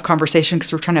is a tough conversation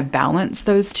because we're trying to balance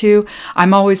those two.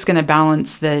 I'm always going to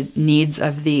balance the needs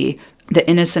of the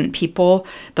innocent people,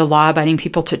 the law-abiding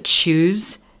people, to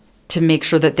choose to make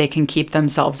sure that they can keep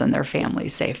themselves and their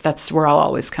families safe. That's where I'll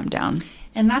always come down.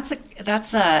 And that's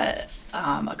a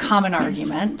common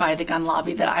argument by the gun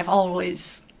lobby that I've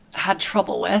always had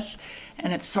trouble with,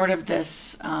 and it's sort of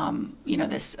this,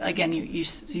 this again. You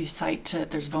cite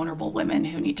there's vulnerable women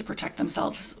who need to protect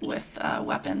themselves with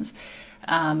weapons,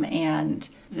 and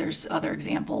there's other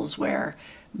examples where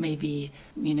maybe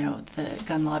the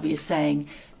gun lobby is saying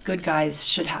good guys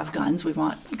should have guns. We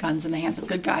want guns in the hands of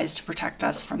good guys to protect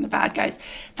us from the bad guys.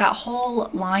 That whole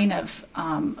line of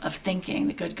thinking,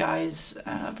 the good guys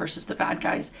versus the bad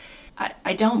guys,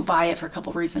 I don't buy it for a couple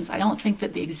of reasons. I don't think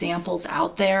that the examples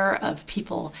out there of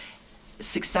people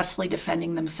successfully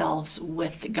defending themselves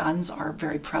with guns are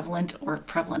very prevalent or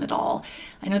prevalent at all.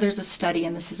 I know there's a study,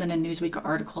 and this is in a Newsweek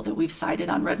article that we've cited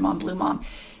on Red Mom, Blue Mom.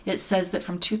 It says that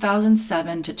from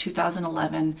 2007 to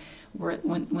 2011,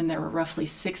 when there were roughly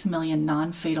 6 million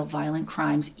non-fatal violent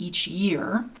crimes each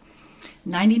year,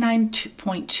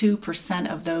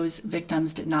 99.2% of those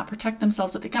victims did not protect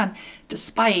themselves with a gun,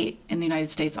 despite in the United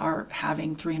States our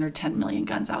having 310 million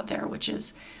guns out there, which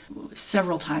is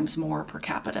several times more per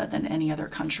capita than any other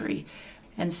country.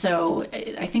 And so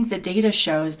I think the data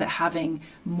shows that having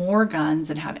more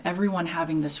guns and have everyone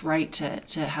having this right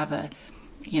to have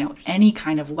any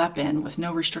kind of weapon with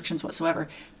no restrictions whatsoever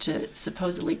to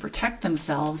supposedly protect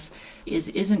themselves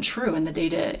isn't true. And the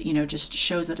data, just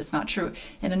shows that it's not true.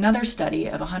 In another study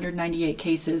of 198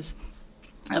 cases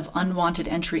of unwanted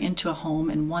entry into a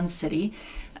home in one city,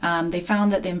 they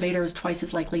found that the invader was twice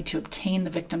as likely to obtain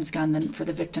the victim's gun than for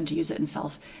the victim to use it in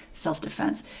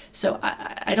self-defense. So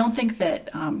I don't think that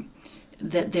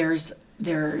that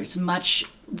there's much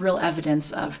real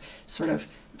evidence of sort of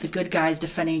the good guys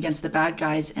defending against the bad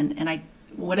guys, and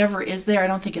whatever is there, I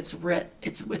don't think it's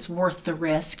worth the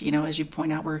risk. As you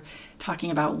point out, we're talking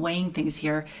about weighing things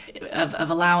here of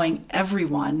allowing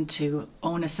everyone to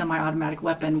own a semi-automatic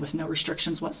weapon with no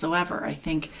restrictions whatsoever. I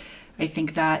think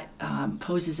that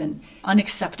poses an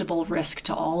unacceptable risk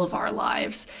to all of our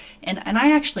lives. And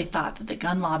I actually thought that the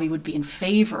gun lobby would be in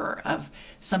favor of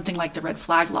something like the red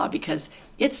flag law, because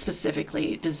it's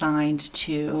specifically designed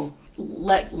to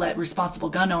let responsible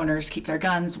gun owners keep their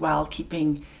guns while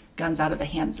keeping guns out of the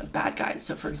hands of bad guys.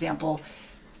 So, for example,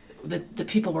 the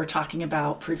people we're talking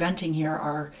about preventing here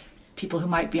are people who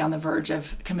might be on the verge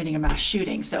of committing a mass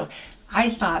shooting. So I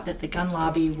thought that the gun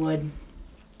lobby would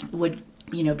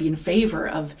be in favor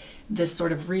of this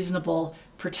sort of reasonable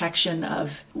protection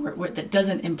that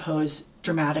doesn't impose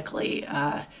dramatically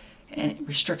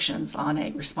restrictions on a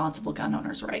responsible gun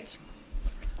owner's rights.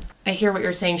 I hear what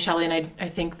you're saying, Shelley, and I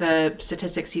think the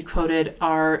statistics you quoted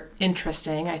are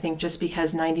interesting. I think just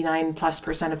because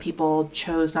 99+% of people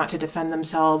chose not to defend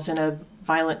themselves in a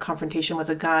violent confrontation with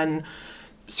a gun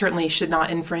certainly should not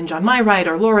infringe on my right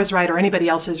or Laura's right or anybody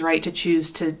else's right to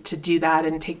choose to do that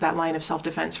and take that line of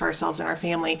self-defense for ourselves and our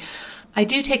family. I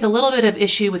do take a little bit of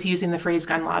issue with using the phrase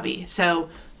gun lobby. So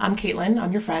I'm Caitlin,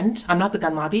 I'm your friend. I'm not the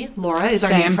gun lobby. Laura is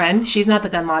our new friend. She's not the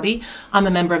gun lobby. I'm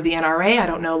a member of the NRA. I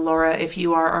don't know, Laura, if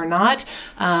you are or not.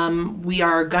 We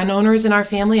are gun owners in our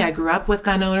family. I grew up with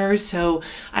gun owners. So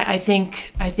I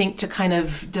think to kind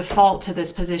of default to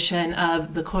this position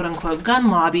of the quote unquote gun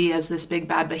lobby as this big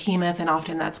bad behemoth, and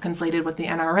often that's conflated with the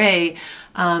NRA,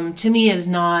 to me is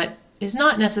not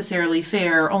necessarily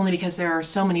fair, only because there are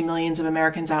so many millions of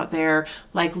Americans out there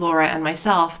like Laura and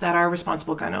myself that are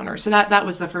responsible gun owners. So that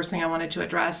was the first thing I wanted to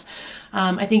address.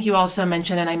 I think you also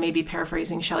mentioned, and I may be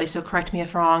paraphrasing Shelley, so correct me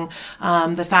if wrong,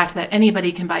 the fact that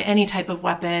anybody can buy any type of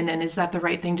weapon, and is that the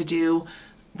right thing to do?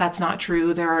 That's not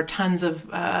true. There are tons of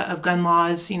gun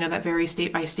laws, that vary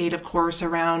state by state, of course,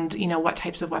 around, what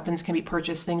types of weapons can be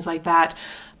purchased, things like that.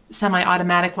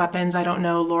 Semi-automatic weapons, I don't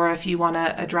know, Laura, if you want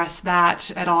to address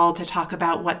that at all to talk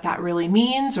about what that really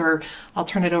means, or I'll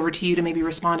turn it over to you to maybe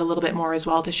respond a little bit more as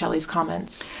well to Shelley's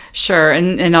comments. Sure,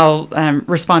 and I'll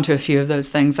respond to a few of those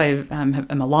things. I am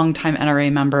a longtime NRA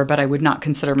member, but I would not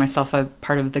consider myself a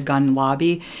part of the gun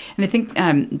lobby. And I think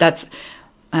that's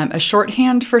a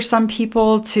shorthand for some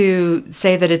people to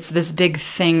say that it's this big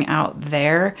thing out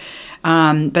there.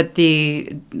 But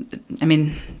the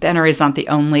NRA is not the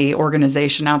only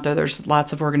organization out there. There's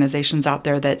lots of organizations out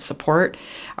there that support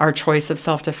our choice of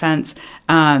self-defense.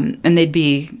 And they'd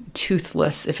be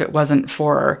toothless if it wasn't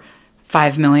for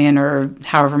 5 million or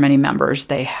however many members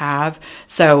they have.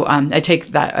 So I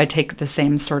take the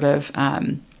same sort of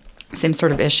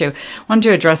issue. I wanted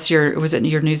to address was it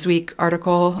your Newsweek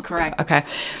article? Correct. Okay.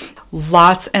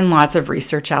 Lots and lots of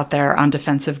research out there on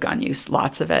defensive gun use,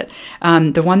 lots of it.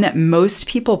 The one that most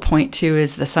people point to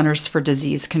is the Centers for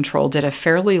Disease Control did a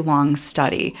fairly long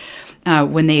study.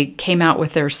 When they came out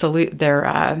with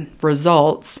their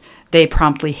results, they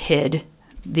promptly hid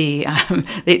they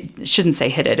shouldn't say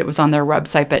hid it. It was on their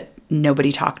website, but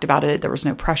nobody talked about it. There was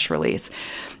no press release.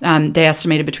 They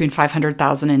estimated between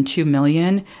 500,000 and 2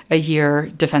 million a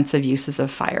year defensive uses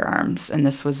of firearms, and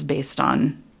this was based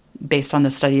on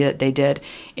the study that they did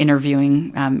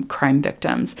interviewing crime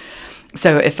victims.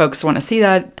 So if folks want to see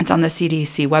that, it's on the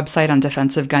CDC website on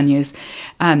defensive gun use.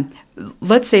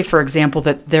 Let's say, for example,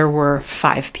 that there were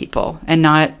 5 people and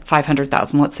not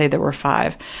 500,000. Let's say there were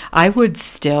 5. I would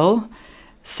still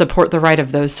support the right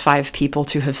of those 5 people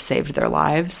to have saved their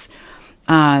lives.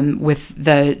 with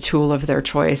the tool of their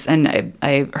choice. And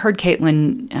I heard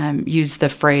Caitlin use the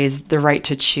phrase, the right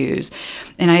to choose.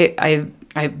 And I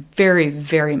very,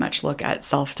 very much look at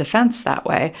self-defense that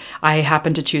way. I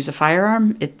happen to choose a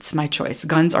firearm. It's my choice.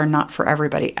 Guns are not for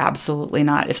everybody. Absolutely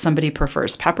not. If somebody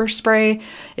prefers pepper spray,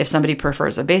 if somebody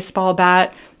prefers a baseball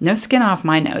bat, no skin off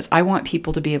my nose. I want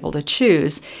people to be able to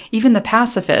choose. Even the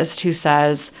pacifist who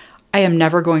says, I am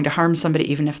never going to harm somebody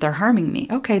even if they're harming me.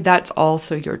 Okay, that's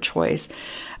also your choice.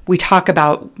 We talk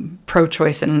about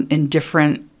pro-choice in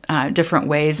different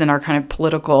ways in our kind of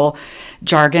political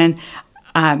jargon.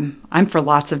 I'm for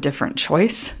lots of different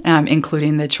choice,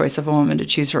 including the choice of a woman to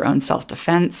choose her own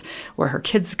self-defense, where her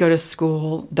kids go to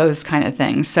school, those kind of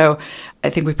things. So I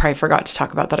think we probably forgot to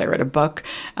talk about that. I read a book.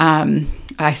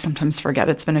 I sometimes forget,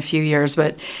 it's been a few years,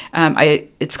 but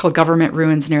it's called Government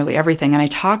Ruins Nearly Everything. And I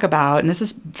talk about, and this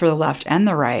is for the left and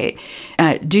the right,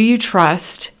 do you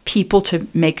trust people to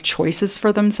make choices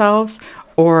for themselves,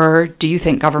 or do you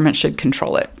think government should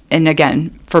control it? And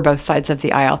again, for both sides of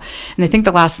the aisle. And I think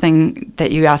the last thing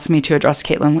that you asked me to address,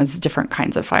 Caitlin, was different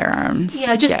kinds of firearms.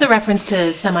 Yeah, just the reference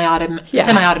to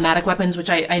semi-automatic weapons, which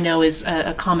I know is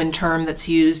a common term that's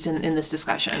used in this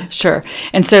discussion. Sure.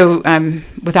 And so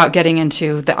without getting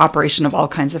into the operation of all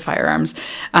kinds of firearms,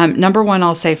 number one,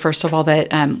 I'll say, first of all,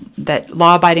 that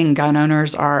law-abiding gun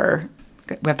owners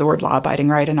we have the word law-abiding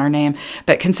right in our name,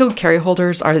 but concealed carry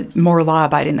holders are more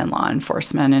law-abiding than law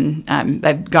enforcement, and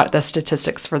I've got the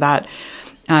statistics for that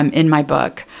in my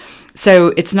book. So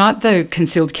it's not the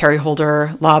concealed carry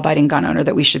holder, law-abiding gun owner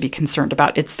that we should be concerned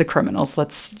about. It's the criminals.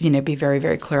 Let's be very,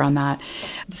 very clear on that.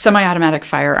 Semi-automatic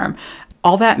firearm.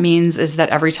 All that means is that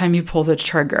every time you pull the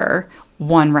trigger,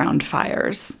 one round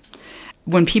fires.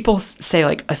 When people say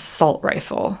like assault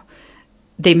rifle,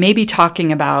 they may be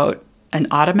talking about an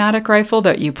automatic rifle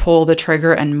that you pull the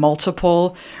trigger and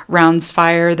multiple rounds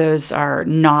fire. Those are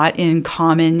not in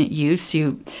common use.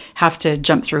 You have to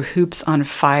jump through hoops on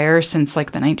fire since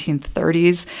like the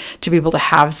 1930s to be able to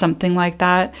have something like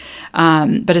that.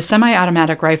 But a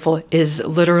semi-automatic rifle is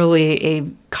literally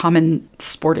a common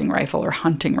sporting rifle or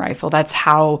hunting rifle. That's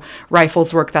how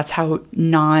rifles work. That's how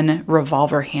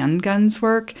non-revolver handguns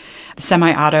work.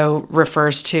 Semi-auto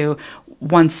refers to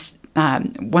once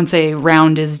a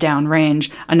round is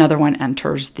downrange, another one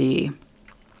enters the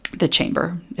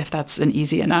chamber, if that's an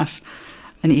easy enough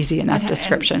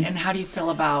description. And how do you feel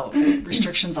about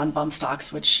restrictions on bump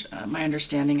stocks, which my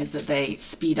understanding is that they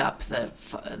speed up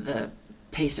the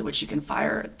pace at which you can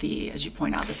fire as you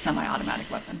point out, the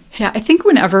semi-automatic weapon? Yeah, I think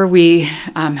whenever we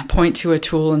point to a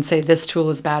tool and say this tool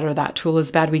is bad or that tool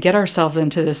is bad, we get ourselves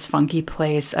into this funky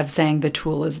place of saying the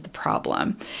tool is the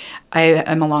problem. I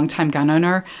am a longtime gun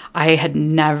owner. I had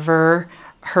never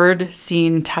heard,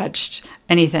 seen, touched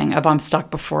anything, a bump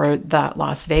stock before that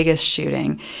Las Vegas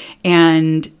shooting.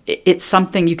 And it's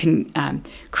something you can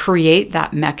create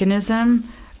that mechanism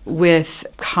with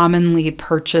commonly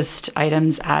purchased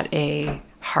items at a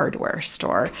hardware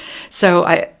store. So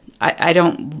I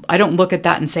don't look at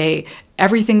that and say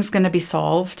everything's going to be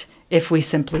solved if we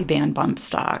simply ban bump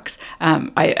stocks.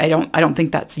 I don't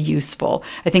think that's useful.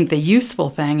 I think the useful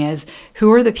thing is,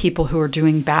 who are the people who are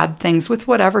doing bad things with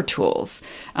whatever tools,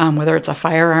 whether it's a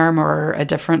firearm or a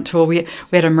different tool. We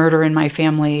had a murder in my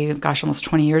family, almost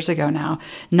 20 years ago now,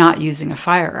 not using a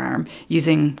firearm,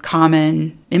 using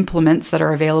common implements that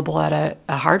are available at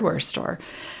a hardware store.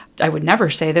 I would never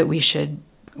say that we should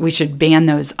ban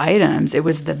those items. It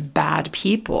was the bad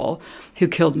people who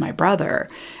killed my brother.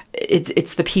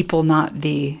 It's the people, not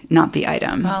the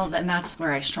item. Well, and that's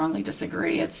where I strongly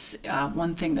disagree. It's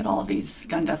one thing that all of these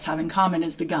gun deaths have in common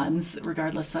is the guns,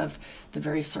 regardless of the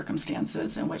various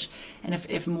circumstances in which. And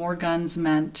if more guns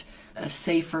meant a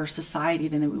safer society,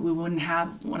 then we wouldn't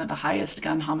have one of the highest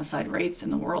gun homicide rates in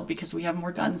the world, because we have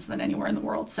more guns than anywhere in the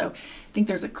world. So I think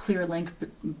there's a clear link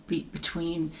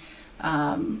between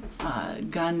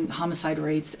gun homicide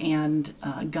rates and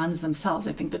guns themselves.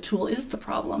 I think the tool is the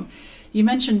problem. You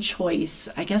mentioned choice.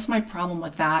 I guess my problem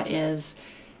with that is,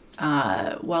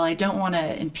 while I don't want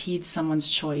to impede someone's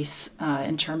choice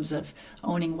in terms of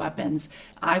owning weapons,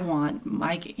 I want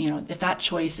if that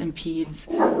choice impedes,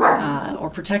 or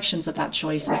protections of that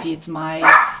choice impedes my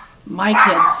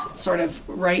kids' sort of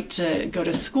right to go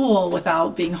to school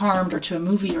without being harmed, or to a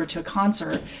movie or to a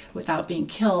concert without being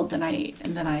killed, then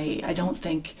I don't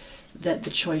think that the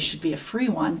choice should be a free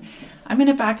one. I'm going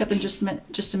to back up in just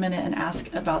a minute and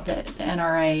ask about the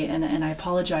NRA, and I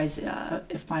apologize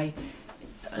if my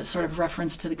sort of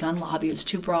reference to the gun lobby is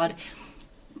too broad.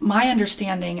 My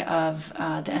understanding of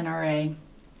the NRA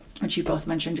which you both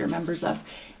mentioned you're members of,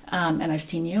 and I've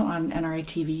seen you on NRA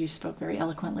TV. You spoke very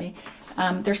eloquently.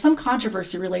 There's some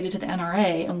controversy related to the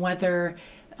NRA and whether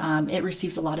it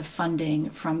receives a lot of funding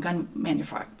from gun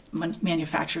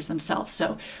manufacturers themselves.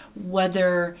 So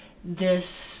whether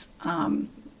this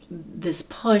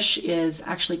push is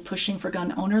actually pushing for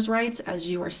gun owners' rights, as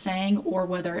you are saying, or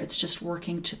whether it's just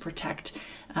working to protect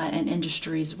an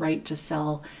industry's right to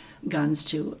sell guns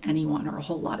to anyone or a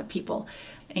whole lot of people.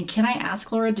 And can I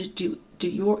ask, Laura, do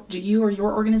you or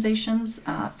your organizations,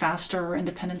 FASTER or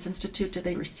Independence Institute, do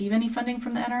they receive any funding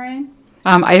from the NRA?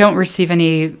 I don't receive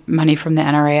any money from the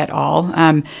NRA at all.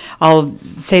 I'll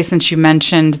say, since you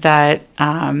mentioned that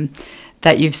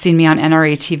that you've seen me on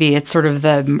NRA TV, it's sort of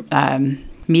the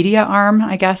media arm,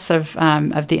 I guess, of the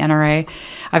NRA.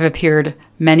 I've appeared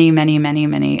many,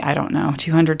 I don't know,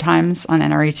 200 times on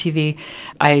NRA TV.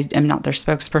 I am not their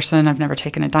spokesperson. I've never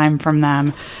taken a dime from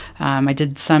them. I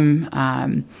did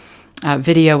some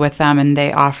video with them, and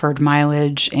they offered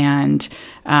mileage and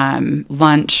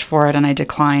lunch for it, and I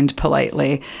declined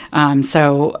politely.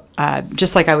 So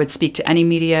just like I would speak to any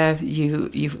media, you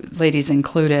ladies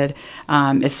included,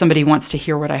 if somebody wants to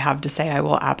hear what I have to say, I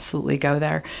will absolutely go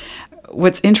there.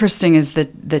 What's interesting is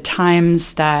that the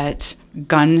times that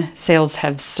gun sales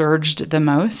have surged the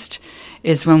most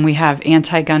is when we have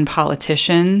anti-gun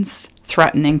politicians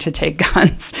threatening to take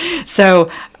guns.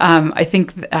 So I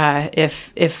think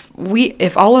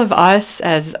if all of us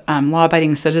as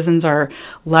law-abiding citizens are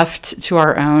left to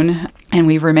our own and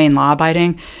we remain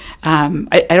law-abiding,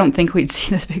 I don't think we'd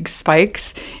see the big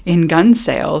spikes in gun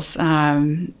sales.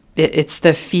 It's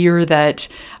the fear that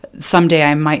someday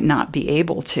I might not be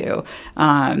able to,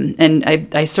 and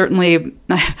I certainly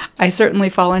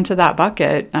fall into that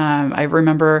bucket. I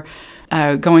remember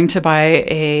going to buy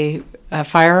a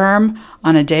firearm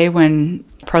on a day when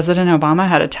President Obama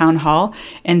had a town hall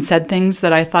and said things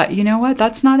that I thought, you know what,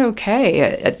 that's not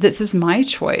okay. This is my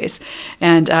choice.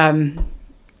 And,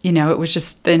 it was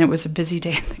just, then it was a busy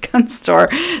day in the gun store.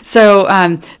 So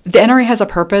the NRA has a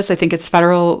purpose. I think it's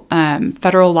federal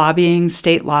lobbying,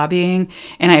 state lobbying,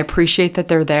 and I appreciate that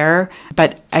they're there.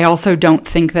 But I also don't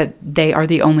think that they are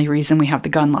the only reason we have the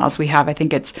gun laws we have. I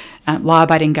think it's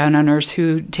law-abiding gun owners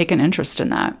who take an interest in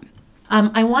that.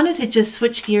 I wanted to just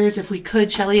switch gears, if we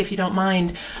could, Shelley, if you don't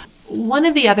mind. One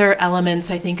of the other elements,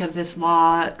 I think, of this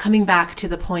law, coming back to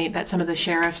the point that some of the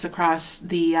sheriffs across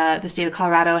the state of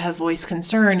Colorado have voiced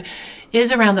concern,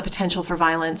 is around the potential for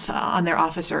violence on their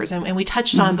officers. And we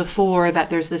touched on before that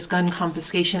there's this gun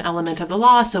confiscation element of the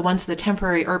law. So once the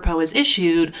temporary ERPO is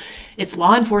issued, it's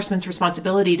law enforcement's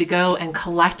responsibility to go and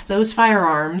collect those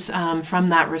firearms from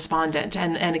that respondent.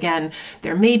 And again,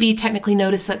 there may be technically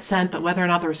notice that's sent, but whether or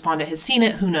not the respondent has seen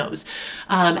it, who knows?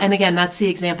 And again, that's the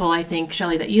example, I think,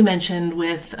 Shelley, that you mentioned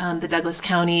with the Douglas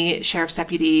County Sheriff's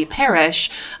Deputy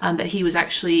Parrish, that he was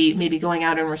actually maybe going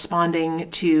out and responding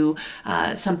to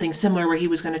something similar where he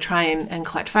was going to try and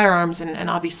collect firearms, and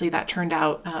obviously that turned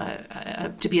out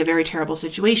to be a very terrible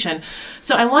situation.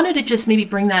 So I wanted to just maybe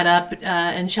bring that up,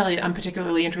 and Shelley, I'm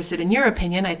particularly interested in your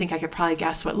opinion. I think I could probably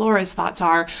guess what Laura's thoughts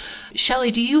are. Shelley,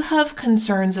 do you have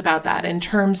concerns about that in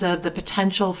terms of the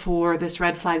potential for this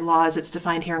red flag law, as it's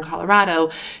defined here in Colorado,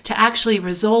 to actually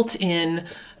result in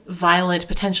violent,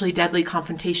 potentially deadly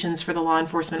confrontations for the law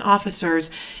enforcement officers?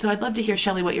 So I'd love to hear,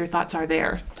 Shelley, what your thoughts are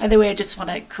there. By the way, I just want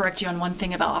to correct you on one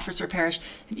thing about Officer Parrish.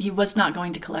 He was not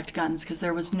going to collect guns because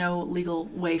there was no legal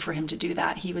way for him to do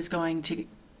that. He was going to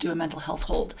do a mental health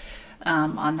hold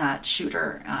on that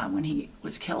shooter when he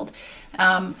was killed.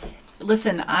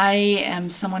 Listen, I am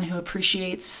someone who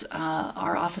appreciates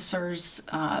our officers,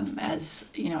 as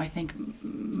I think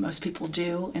most people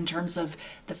do, in terms of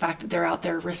the fact that they're out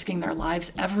there risking their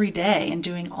lives every day and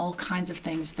doing all kinds of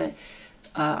things that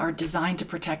are designed to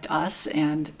protect us,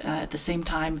 and at the same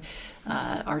time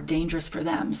are dangerous for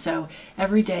them. So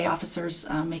every day officers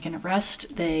make an arrest,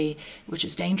 which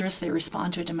is dangerous. They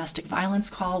respond to a domestic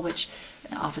violence call, which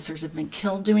officers have been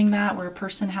killed doing that, where a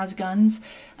person has guns.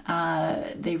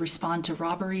 They respond to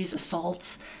robberies,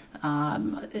 assaults.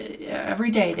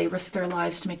 Every day they risk their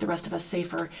lives to make the rest of us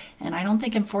safer. And I don't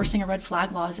think enforcing a red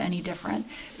flag law is any different.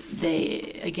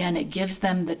 It gives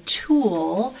them the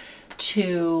tool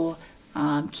to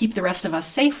keep the rest of us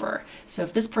safer. So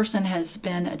if this person has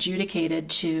been adjudicated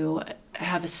to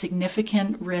have a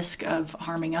significant risk of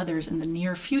harming others in the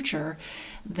near future,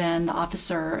 then the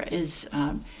officer is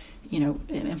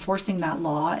enforcing that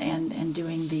law and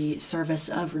doing the service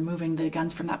of removing the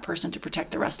guns from that person to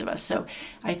protect the rest of us. So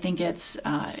I think it's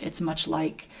much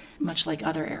like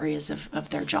other areas of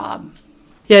their job.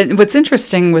 Yeah, what's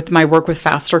interesting with my work with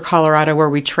Faster Colorado, where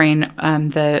we train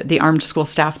the armed school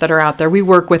staff that are out there, we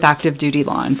work with active duty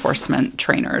law enforcement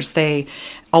trainers.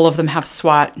 All of them have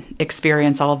SWAT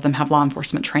experience, all of them have law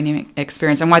enforcement training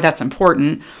experience, and why that's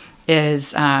important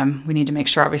is we need to make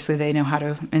sure, obviously, they know how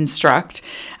to instruct.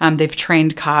 They've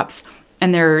trained cops,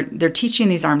 and they're teaching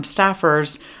these armed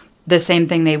staffers the same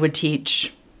thing they would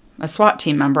teach a SWAT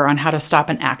team member on how to stop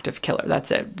an active killer. That's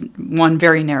it. One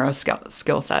very narrow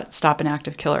skill set, stop an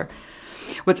active killer.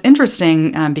 What's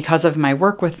interesting, because of my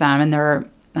work with them, and they're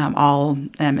all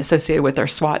associated with their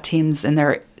SWAT teams in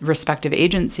their respective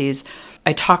agencies,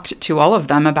 I talked to all of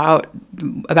them about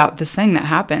this thing that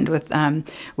happened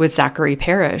with Zachary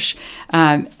Parrish.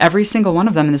 Every single one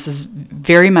of them, and this is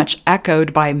very much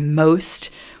echoed by most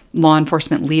law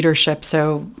enforcement leadership,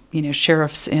 so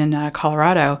sheriffs in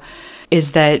Colorado,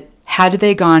 is that had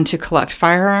they gone to collect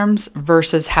firearms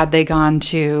versus had they gone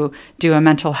to do a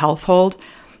mental health hold,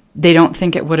 they don't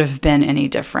think it would have been any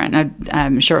different.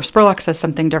 Sheriff Spurlock says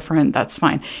something different. That's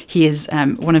fine. He is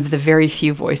one of the very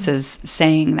few voices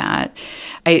saying that.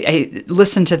 I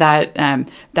listened to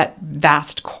that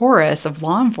vast chorus of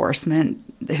law enforcement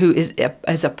who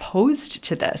is opposed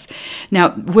to this.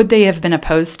 Now, would they have been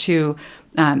opposed to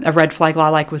a red flag law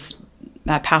like was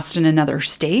passed in another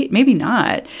state? Maybe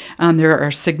not. There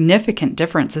are significant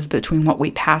differences between what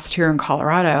we passed here in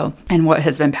Colorado and what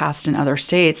has been passed in other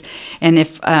states. And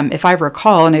if I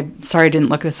recall, and I'm sorry I didn't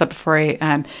look this up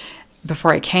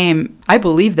before I came, I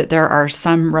believe that there are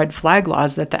some red flag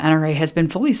laws that the NRA has been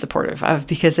fully supportive of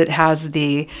because it has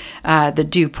the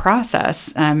due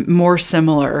process more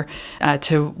similar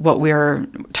to what we're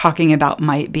talking about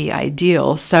might be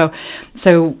ideal. So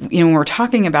when we're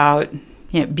talking about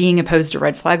being opposed to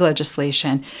red flag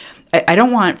legislation, I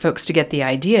don't want folks to get the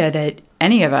idea that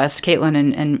any of us, Caitlin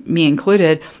and me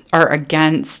included, are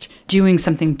against doing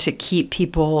something to keep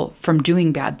people from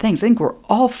doing bad things. I think we're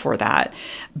all for that.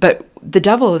 But the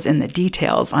devil is in the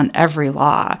details on every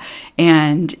law.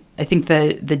 And I think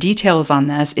the details on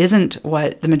this isn't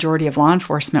what the majority of law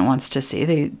enforcement wants to see.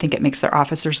 They think it makes their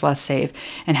officers less safe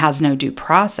and has no due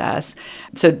process.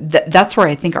 So that's where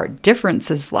I think our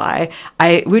differences lie.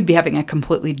 I would be having a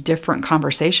completely different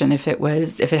conversation if it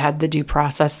had the due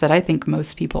process that I think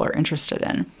most people are interested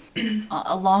in.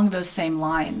 Along those same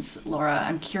lines, Laura,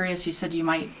 I'm curious, you said you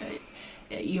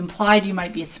implied you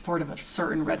might be supportive of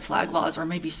certain red flag laws or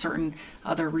maybe certain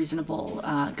other reasonable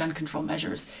gun control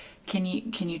measures. Can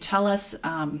you tell us,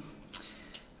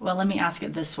 well, let me ask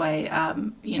it this way.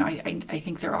 I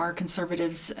think there are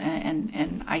conservatives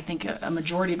and I think a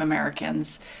majority of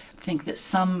Americans think that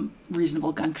some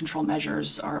reasonable gun control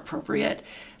measures are appropriate.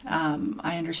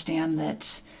 I understand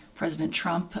that President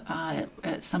Trump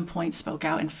at some point spoke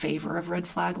out in favor of red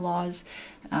flag laws.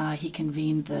 He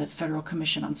convened the Federal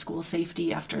Commission on School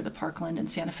Safety after the Parkland and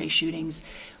Santa Fe shootings,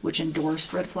 which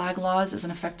endorsed red flag laws as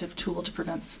an effective tool to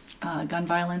prevent gun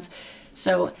violence.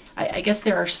 So I guess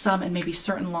there are some and maybe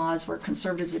certain laws where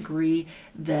conservatives agree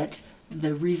that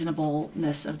the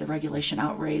reasonableness of the regulation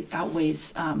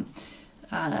outweighs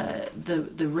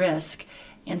the risk.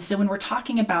 And so when we're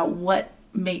talking about what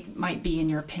might be, in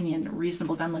your opinion,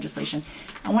 reasonable gun legislation,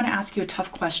 I want to ask you a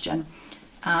tough question.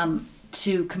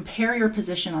 To compare your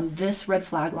position on this red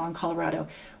flag law in Colorado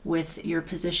with your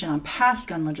position on past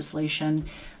gun legislation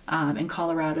in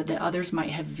Colorado that others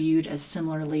might have viewed as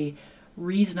similarly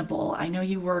reasonable. I know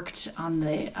you worked on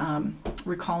the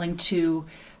recalling two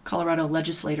Colorado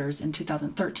legislators in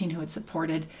 2013 who had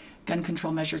supported gun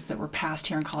control measures that were passed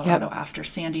here in Colorado after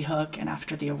Sandy Hook and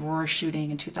after the Aurora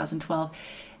shooting in 2012.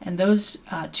 And those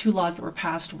two laws that were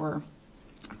passed were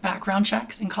background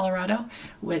checks in Colorado,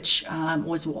 which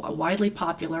was widely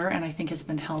popular and I think has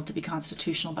been held to be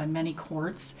constitutional by many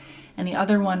courts. And the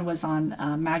other one was on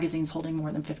magazines holding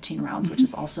more than 15 rounds, which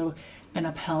has also been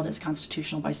upheld as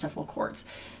constitutional by several courts.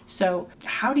 So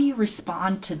how do you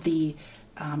respond to the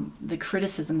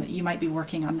criticism that you might be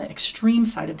working on the extreme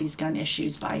side of these gun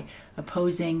issues by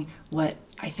opposing what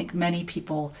I think many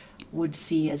people would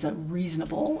see as a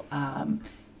reasonable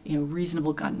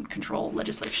gun control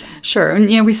legislation? Sure.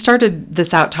 And, we started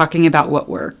this out talking about what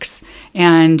works.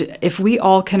 And if we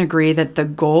all can agree that the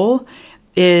goal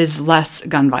is less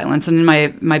gun violence, and in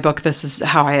my book, this is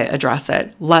how I address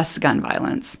it, less gun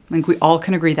violence. I think we all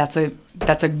can agree that's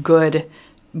a good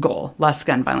goal, less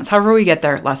gun violence. However we get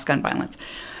there, less gun violence.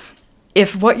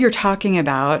 if what you're talking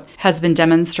about has been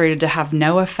demonstrated to have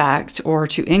no effect or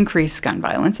to increase gun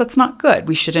violence, that's not good.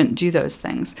 We shouldn't do those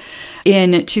things.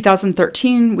 In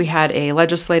 2013, we had a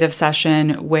legislative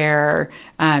session where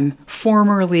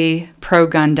formerly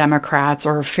pro-gun Democrats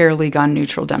or fairly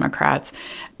gun-neutral Democrats,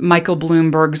 Michael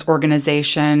Bloomberg's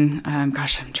organization, I'm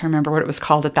trying to remember what it was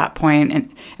called at that point,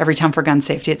 and Every Town for Gun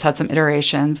Safety, it's had some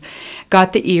iterations,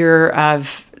 got the ear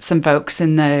of some folks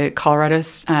in the Colorado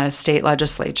state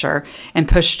legislature and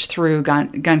pushed through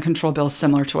gun control bills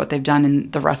similar to what they've done in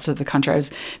the rest of the country. I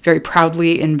was very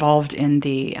proudly involved in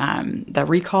the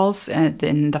recalls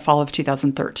in the fall of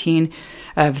 2013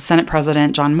 of Senate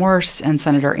President John Morse and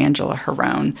Senator Angela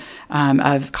Herone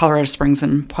of Colorado Springs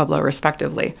and Pueblo,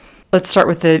 respectively. Let's start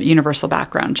with the universal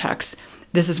background checks.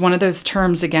 This is one of those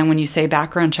terms, again, when you say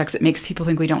background checks, it makes people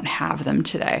think we don't have them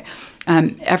today.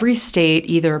 Every state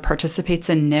either participates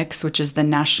in NICS, which is the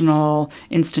National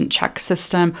Instant Check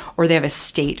System, or they have a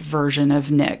state version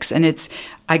of NICS. And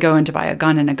I go in to buy a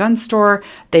gun in a gun store.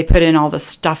 They put in all the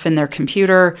stuff in their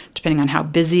computer, depending on how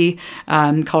busy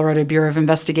Colorado Bureau of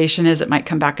Investigation is. It might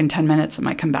come back in 10 minutes. It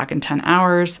might come back in 10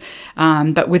 hours.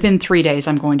 But within 3 days,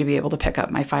 I'm going to be able to pick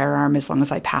up my firearm as long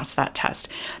as I pass that test.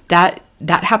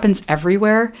 That happens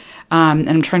everywhere. And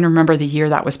I'm trying to remember the year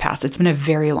that was passed. It's been a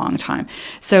very long time.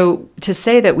 So to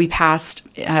say that we passed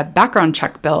a background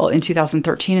check bill in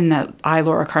 2013 and that I,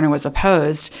 Laura Carno, was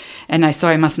opposed, and so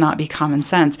I must not be common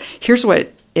sense, here's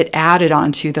what it added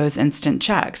on to those instant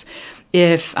checks.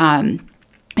 If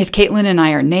Caitlin and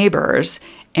I are neighbors,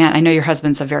 and I know your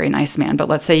husband's a very nice man, but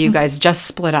let's say you guys just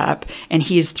split up and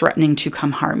he's threatening to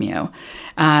come harm you.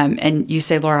 And you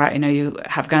say, Laura, I know you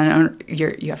have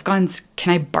guns.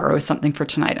 Can I borrow something for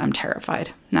tonight? I'm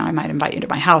terrified. Now, I might invite you to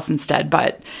my house instead,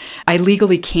 but I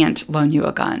legally can't loan you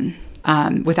a gun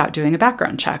without doing a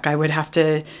background check. I would have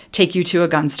to take you to a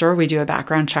gun store. We do a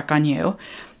background check on you.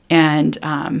 And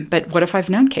but what if I've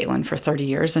known Caitlin for 30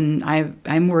 years and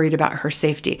I'm worried about her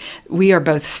safety? We are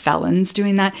both felons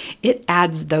doing that. It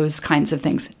adds those kinds of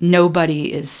things.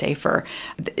 Nobody is safer.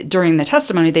 During the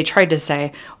testimony, they tried to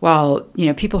say, well,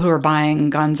 people who are buying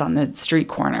guns on the street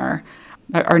corner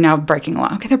are now breaking a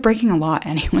law. Okay, they're breaking a law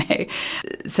anyway.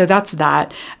 So that's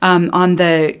that. On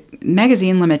the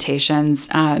magazine limitations,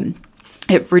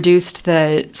 it reduced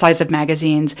the size of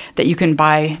magazines that you can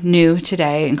buy new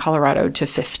today in Colorado to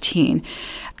 15.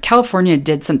 California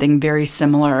did something very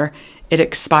similar. It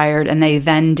expired, and they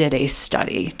then did a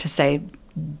study to say,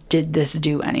 did this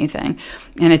do anything?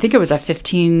 And I think it was a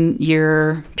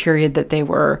 15-year period that they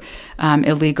were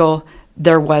illegal.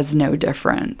 There was no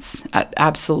difference,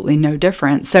 absolutely no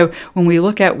difference. So when we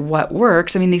look at what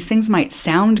works, these things might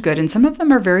sound good, and some of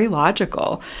them are very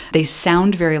logical. They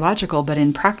sound very logical, but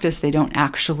in practice, they don't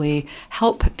actually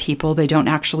help people. They don't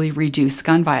actually reduce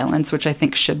gun violence, which I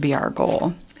think should be our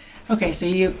goal. Okay, so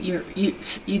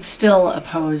you'd still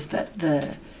oppose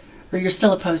you're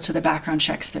still opposed to the background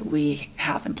checks that we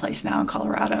have in place now in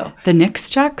Colorado. The NICS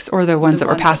checks, or the ones that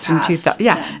were passed in 2000?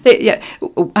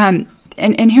 Yeah.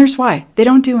 And here's why. They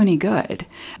don't do any good.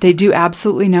 They do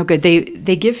absolutely no good.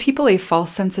 They give people a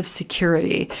false sense of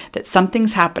security that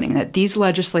something's happening, that these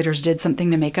legislators did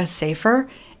something to make us safer,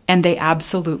 and they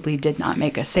absolutely did not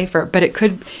make us safer. But it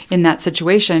could, in that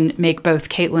situation, make both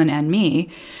Caitlin and me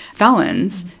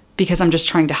felons because I'm just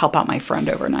trying to help out my friend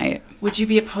overnight. Would you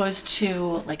be opposed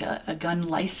to like a gun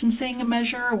licensing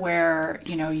measure where,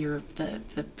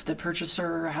 the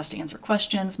purchaser has to answer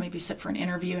questions, maybe sit for an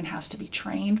interview and has to be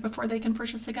trained before they can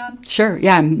purchase a gun? Sure.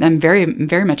 Yeah, I'm very,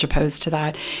 very much opposed to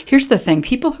that. Here's the thing.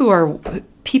 People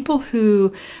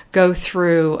who go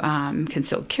through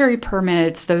concealed carry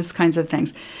permits, those kinds of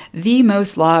things, the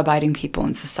most law-abiding people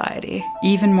in society,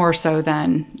 even more so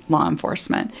than law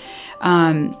enforcement.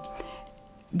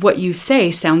 What you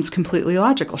say sounds completely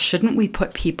logical. Shouldn't we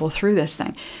put people through this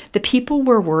thing? The people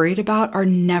we're worried about are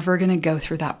never going to go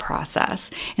through that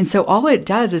process. And so all it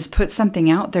does is put something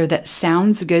out there that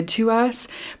sounds good to us,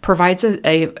 provides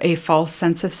a false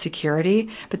sense of security,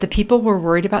 but the people we're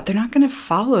worried about, they're not going to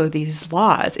follow these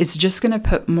laws. It's just going to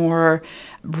put more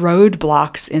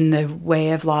roadblocks in the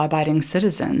way of law-abiding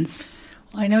citizens.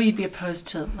 Well, I know you'd be opposed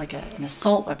to like an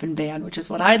assault weapon ban, which is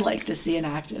what I'd like to see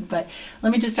enacted. But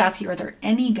let me just ask you, are there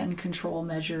any gun control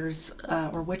measures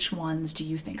or which ones do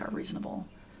you think are reasonable?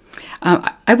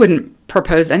 I wouldn't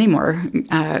propose any more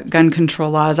gun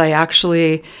control laws. I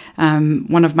actually,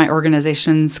 one of my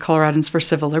organizations, Coloradans for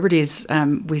Civil Liberties,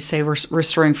 we say we're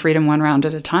restoring freedom one round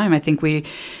at a time. I think we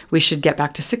should get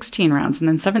back to 16 rounds and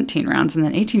then 17 rounds and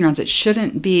then 18 rounds. It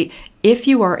shouldn't be, if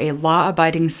you are a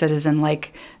law-abiding citizen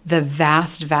like the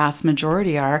vast, vast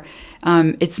majority are,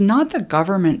 it's not the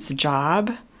government's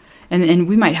job. and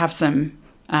we might have some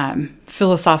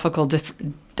philosophical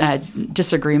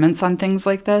disagreements on things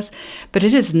like this, but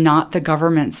it is not the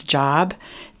government's job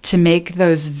to make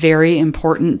those very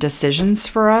important decisions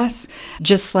for us.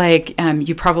 Just like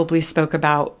you probably spoke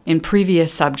about in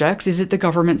previous subjects, is it the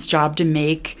government's job to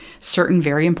make certain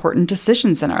very important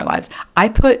decisions in our lives? I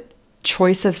put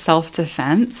choice of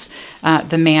self-defense,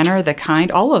 the manner, the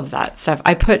kind, all of that stuff.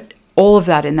 I put all of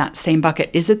that in that same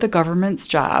bucket. Is it the government's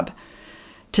job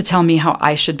to tell me how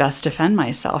I should best defend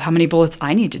myself, how many bullets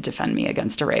I need to defend me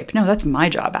against a rape? No, that's my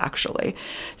job, actually.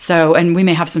 So, and we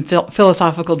may have some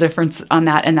philosophical difference on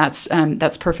that, and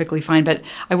that's perfectly fine, but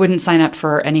I wouldn't sign up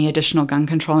for any additional gun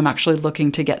control. I'm actually looking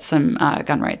to get some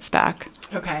gun rights back.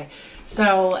 Okay,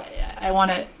 so I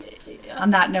want to, on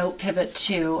that note, pivot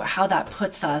to how that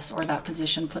puts us, or that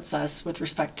position puts us with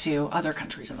respect to other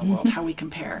countries in the world, how we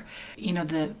compare. You know,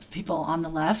 the people on the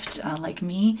left, like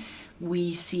me,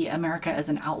 we see America as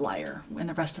an outlier in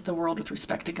the rest of the world with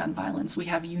respect to gun violence. We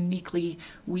have uniquely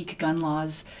weak gun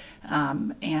laws,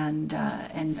 and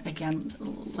again,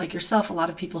 like yourself, a lot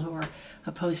of people who are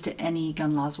opposed to any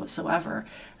gun laws whatsoever.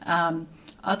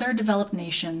 Other developed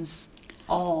nations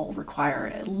all require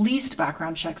at least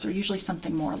background checks, or usually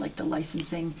something more like the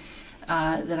licensing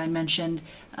that I mentioned.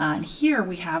 And here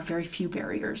we have very few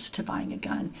barriers to buying a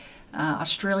gun.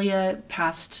 Australia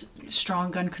passed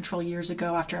strong gun control years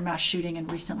ago after a mass shooting,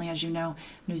 and recently, as you know,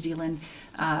 New Zealand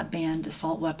banned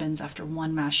assault weapons after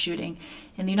one mass shooting.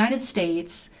 In the United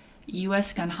States,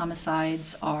 U.S. gun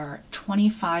homicides are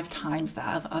 25 times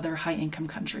that of other high-income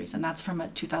countries, and that's from a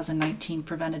 2019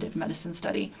 preventative medicine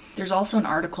study. There's also an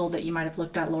article that you might have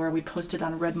looked at, Laura, we posted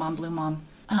on Red Mom, Blue Mom.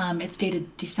 It's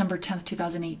dated December 10th,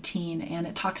 2018, and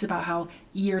it talks about how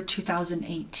year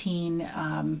 2018,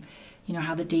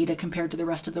 how the data compared to the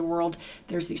rest of the world.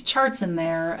 There's these charts in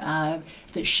there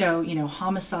that show,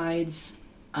 homicides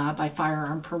by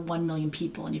firearm per 1 million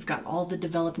people. And you've got all the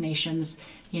developed nations,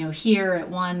 here at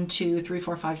 1, 2, 3,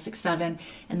 4, 5, 6, 7.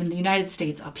 And then the United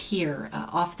States up here,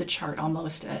 off the chart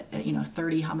almost at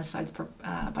 30 homicides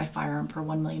by firearm per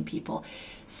 1 million people.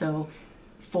 So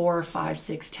 4, 5,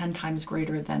 6, 10 times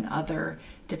greater than other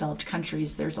developed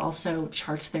countries. There's also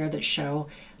charts there that show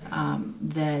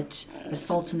that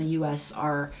assaults in the U.S.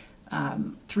 are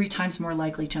 3 times more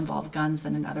likely to involve guns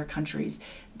than in other countries.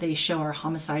 They show our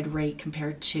homicide rate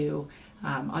compared to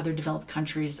other developed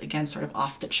countries, again, sort of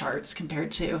off the charts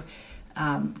compared to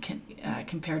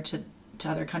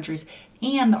other countries.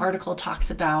 And the article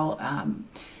talks about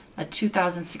a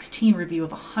 2016 review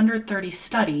of 130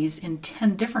 studies in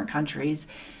 10 different countries,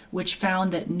 which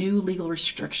found that new legal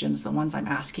restrictions, the ones I'm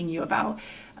asking you about,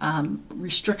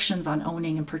 restrictions on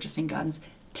owning and purchasing guns,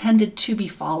 tended to be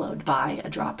followed by a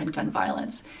drop in gun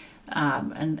violence.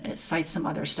 And it cites some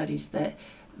other studies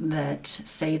that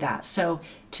say that. So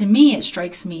to me, it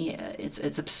strikes me,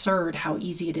 it's absurd how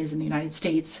easy it is in the United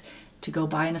States to go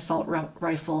buy an assault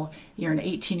rifle. You're an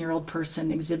 18-year-old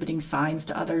person exhibiting signs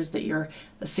to others that you're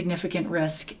a significant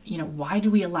risk. Why do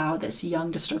we allow this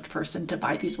young, disturbed person to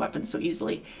buy these weapons so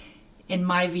easily? In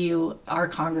my view, our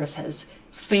Congress has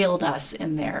failed us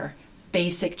in their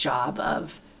basic job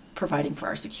of providing for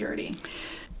our security.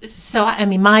 So,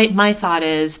 my thought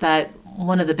is that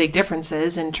one of the big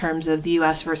differences in terms of the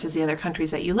U.S. versus the other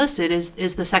countries that you listed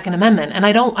is the Second Amendment. And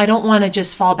I don't want to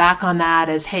just fall back on that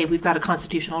as, hey, we've got a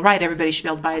constitutional right, everybody should be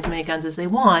able to buy as many guns as they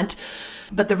want.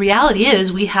 But the reality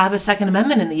is we have a Second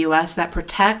Amendment in the U.S. that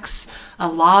protects a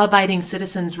law-abiding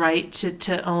citizen's right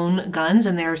to own guns,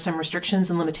 and there are some restrictions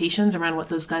and limitations around what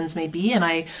those guns may be. And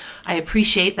I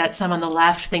appreciate that some on the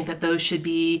left think that those should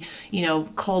be,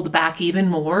 culled back even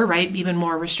more, right, even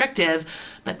more restrictive.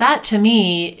 But that, to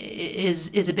me,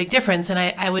 is a big difference. And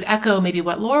I would echo maybe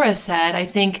what Laura said. I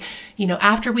think,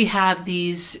 after we have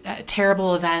these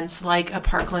terrible events like a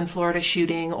Parkland, Florida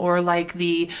shooting, or like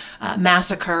the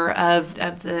massacre of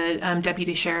the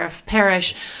Deputy Sheriff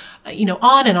Parrish,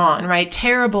 on and on, right?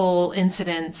 Terrible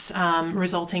incidents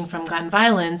resulting from gun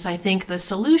violence. I think the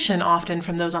solution often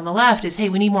from those on the left is, hey,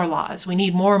 we need more laws. We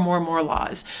need more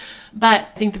laws. But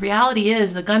I think the reality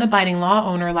is the gun-abiding law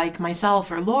owner like myself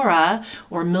or Laura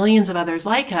or millions of others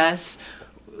like us,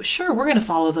 sure, we're going to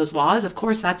follow those laws. Of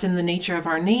course, that's in the nature of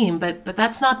our name, but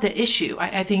that's not the issue.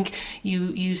 I think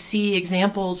you see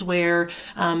examples where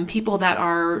people that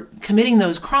are committing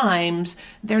those crimes,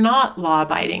 they're not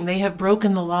law-abiding. They have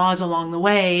broken the laws along the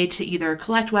way to either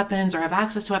collect weapons or have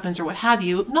access to weapons or what have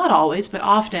you. Not always, but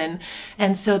often.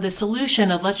 And so the solution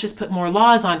of let's just put more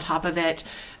laws on top of it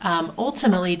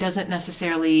ultimately doesn't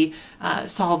necessarily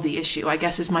solve the issue, I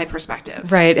guess is my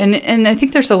perspective. Right. And I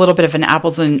think there's a little bit of an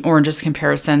apples and oranges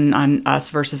comparison comparison on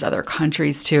us versus other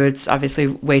countries too. It's obviously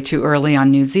way too early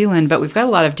on New Zealand, but we've got a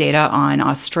lot of data on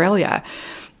Australia.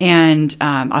 And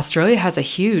Australia has a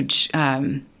huge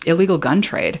illegal gun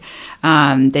trade.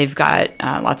 They've got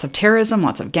lots of terrorism,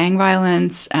 lots of gang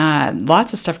violence,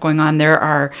 lots of stuff going on.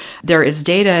 There is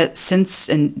data since,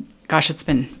 and gosh, it's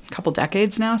been a couple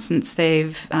decades now since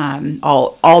they've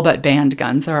all but banned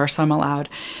guns. There are some allowed.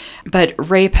 But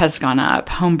rape has gone up,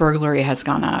 home burglary has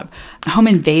gone up, home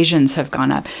invasions have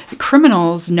gone up.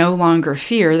 Criminals no longer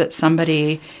fear that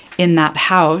somebody in that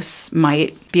house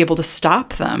might be able to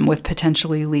stop them with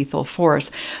potentially lethal force.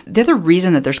 The other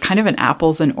reason that there's kind of an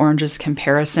apples and oranges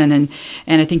comparison, and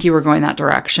I think you were going that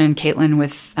direction, Caitlin,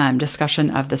 with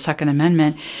discussion of the Second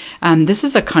Amendment. This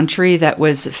is a country that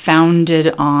was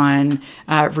founded on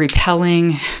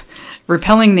repelling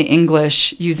the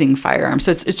English using firearms.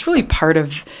 So it's really part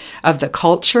of the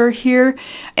culture here.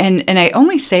 And I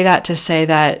only say that to say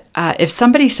that if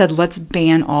somebody said, let's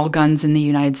ban all guns in the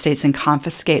United States and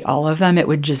confiscate all of them, it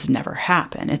would just never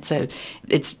happen.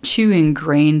 It's too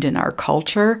ingrained in our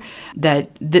culture that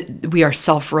we are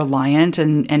self-reliant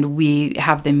and we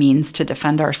have the means to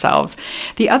defend ourselves.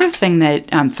 The other thing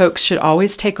that folks should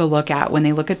always take a look at when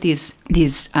they look at these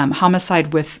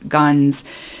homicide with guns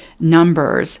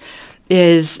numbers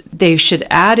is they should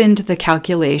add into the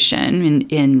calculation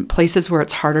in places where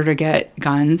it's harder to get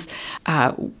guns,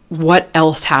 what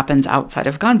else happens outside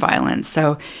of gun violence.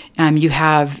 So you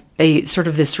have a sort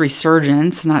of this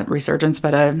resurgence, not resurgence,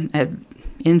 but a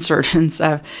insurgence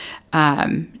of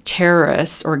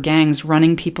terrorists or gangs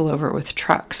running people over with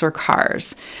trucks or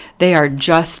cars. They are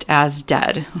just as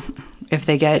dead if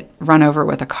they get run over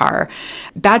with a car.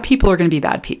 Bad people are going to be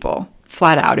bad people.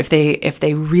 Flat out. If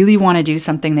they really want to do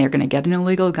something, they're going to get an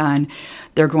illegal gun.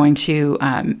 They're going to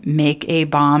make a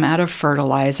bomb out of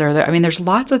fertilizer. There's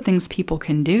lots of things people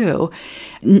can do,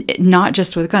 not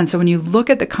just with guns. So when you look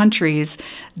at the countries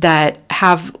that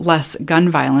have less gun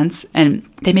violence, and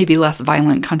they may be less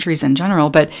violent countries in general,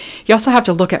 but you also have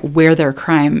to look at where their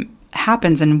crime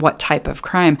happens and what type of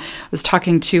crime. I was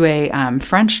talking to a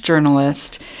French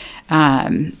journalist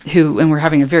and we're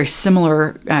having a very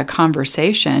similar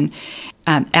conversation,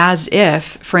 as if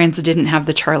France didn't have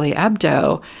the Charlie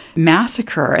Hebdo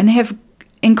massacre, and they have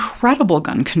incredible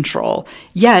gun control,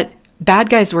 yet bad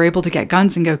guys were able to get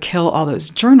guns and go kill all those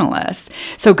journalists.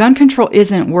 So gun control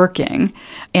isn't working,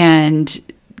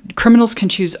 and criminals can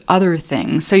choose other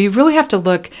things. So you really have to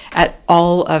look at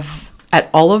all of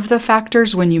the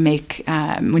factors when you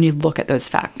look at those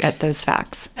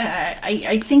facts.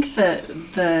 I think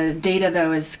the data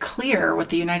though is clear with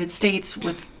the United States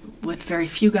with very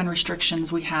few gun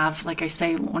restrictions. We have, like I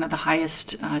say, one of the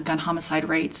highest gun homicide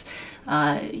rates.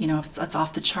 It's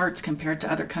off the charts compared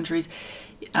to other countries.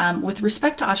 With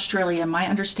respect to Australia, my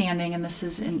understanding, and this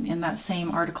is in that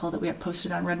same article that we have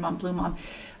posted on Red Mom, Blue Mom,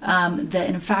 that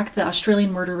in fact the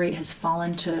Australian murder rate has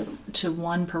fallen to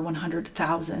 1 per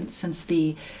 100,000 since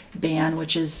the ban,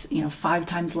 which is 5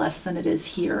 times less than it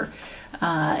is here,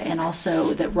 and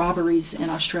also that robberies in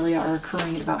Australia are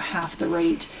occurring at about half the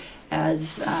rate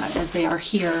as they are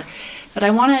here. But I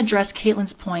want to address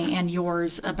Caitlin's point and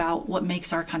yours about what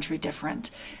makes our country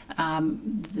different.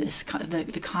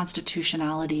 The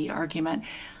constitutionality argument.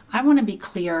 I want to be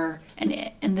clear,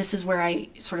 and this is where I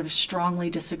sort of strongly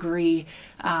disagree.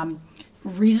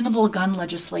 Reasonable gun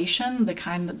legislation, the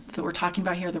kind that we're talking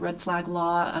about here, the red flag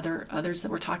law, others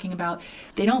that we're talking about,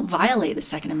 they don't violate the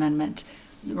Second Amendment,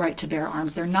 the right to bear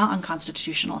arms. They're not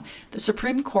unconstitutional. The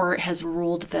Supreme Court has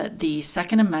ruled that the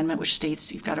Second Amendment, which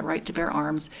states you've got a right to bear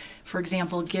arms, for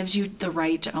example, gives you the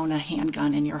right to own a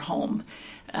handgun in your home.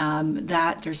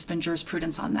 That there's been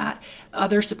jurisprudence on that.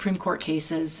 Other Supreme Court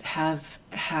cases have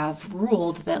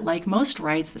ruled that, like most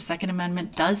rights, the Second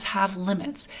Amendment does have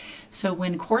limits. So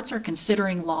when courts are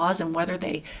considering laws and whether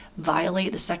they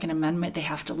violate the Second Amendment, they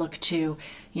have to look to,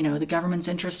 the government's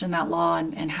interest in that law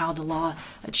and how the law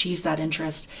achieves that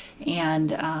interest.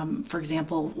 And for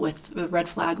example, with the red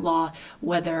flag law,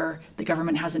 whether the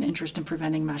government has an interest in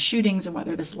preventing mass shootings and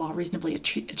whether this law reasonably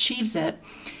achieves it.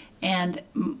 And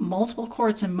multiple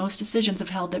courts and most decisions have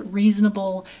held that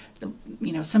reasonable,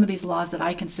 some of these laws that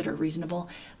I consider reasonable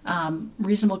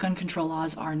gun control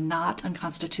laws are not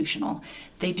unconstitutional.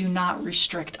 They do not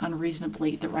restrict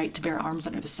unreasonably the right to bear arms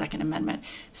under the Second Amendment.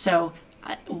 So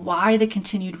why the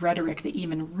continued rhetoric that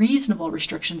even reasonable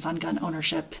restrictions on gun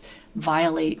ownership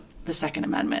violate the Second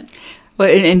Amendment? Well,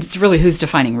 and it's really who's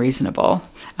defining reasonable,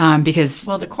 because...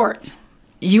 Well, the courts.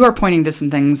 you are pointing to some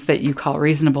things that you call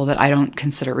reasonable that I don't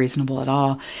consider reasonable at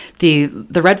all. The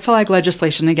red flag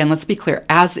legislation, again, let's be clear,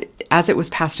 as it was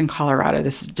passed in Colorado,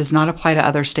 this does not apply to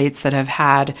other states that have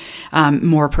had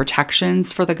more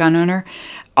protections for the gun owner,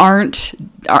 aren't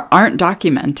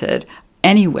documented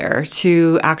anywhere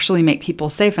to actually make people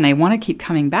safe. And I want to keep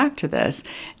coming back to this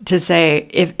to say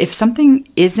if something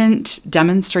isn't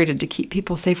demonstrated to keep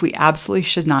people safe, we absolutely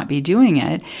should not be doing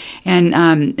it.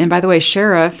 And by the way,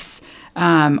 sheriffs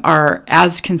are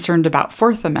as concerned about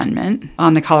Fourth Amendment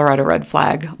on the Colorado red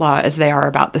flag law as they are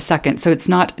about the Second. So it's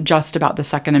not just about the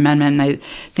Second Amendment. And I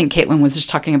think Caitlin was just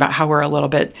talking about how we're a little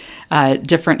bit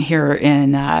different here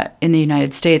in the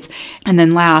United States. And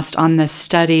then last, on the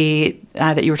study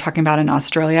that you were talking about in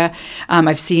Australia,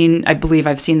 I believe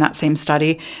I've seen that same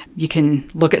study. You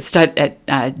can look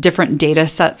at different data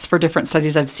sets for different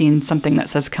studies. I've seen something that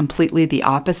says completely the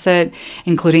opposite,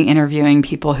 including interviewing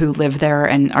people who live there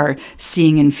and are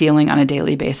seeing and feeling on a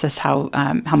daily basis how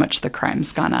much the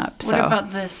crime's gone up. What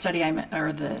about the study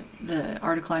or the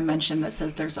article I mentioned that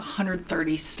says there's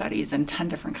 130 studies in 10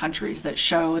 different countries that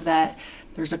show that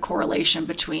there's a correlation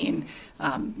between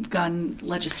gun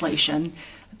legislation,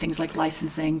 things like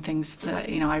licensing, things that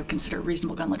I would consider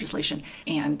reasonable gun legislation,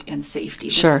 and safety.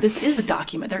 Sure. This is a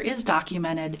document. There is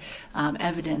documented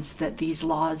evidence that these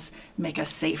laws make us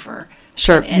safer.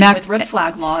 Sure. And with red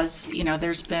flag laws,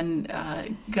 there's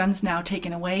been guns now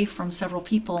taken away from several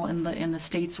people in the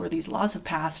states where these laws have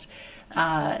passed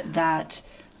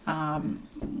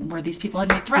where these people had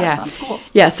made threats on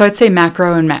schools. Yeah, so I'd say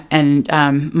macro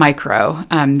and micro.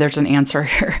 There's an answer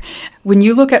here. When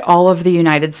you look at all of the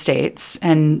United States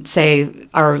and say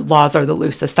our laws are the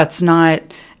loosest, that's not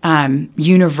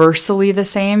universally the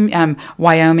same.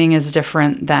 Wyoming is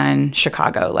different than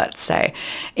Chicago, let's say.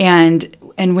 And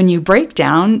when you break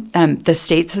down the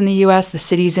states in the U.S., the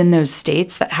cities in those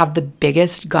states that have the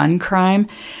biggest gun crime,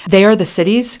 they are the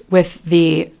cities with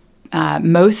the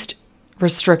most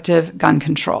restrictive gun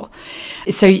control.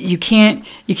 So you can't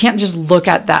just look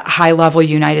at that high level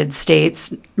United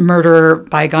States murder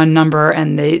by gun number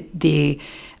and the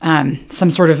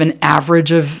some sort of an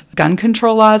average of gun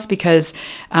control laws, because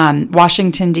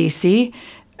Washington, D.C.,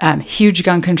 huge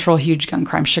gun control, huge gun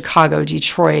crime. Chicago,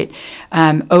 Detroit,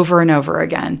 over and over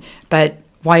again. But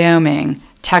Wyoming,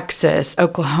 Texas,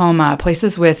 Oklahoma,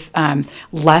 places with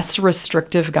less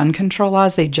restrictive gun control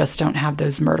laws, they just don't have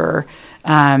those murder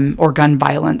or gun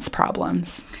violence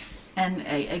problems. And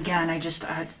again,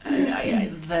 the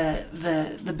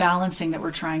balancing that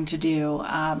we're trying to do.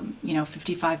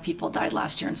 55 people died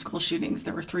last year in school shootings.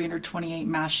 There were 328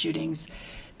 mass shootings.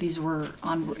 These were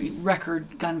on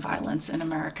record gun violence in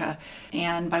America.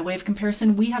 And by way of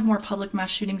comparison, we have more public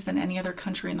mass shootings than any other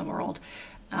country in the world.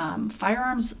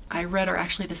 Firearms, I read, are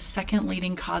actually the second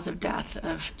leading cause of death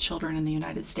of children in the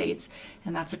United States,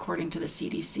 and that's according to the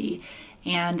CDC.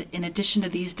 And in addition to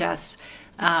these deaths,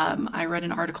 I read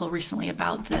an article recently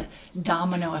about the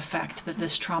domino effect that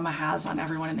this trauma has on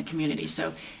everyone in the community.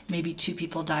 So maybe 2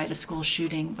 people die at a school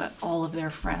shooting, but all of their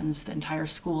friends, the entire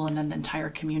school, and then the entire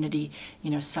community,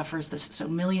 suffers this. So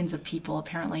millions of people,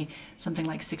 apparently something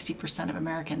like 60% of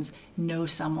Americans know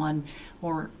someone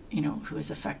or, who is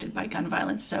affected by gun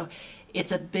violence. So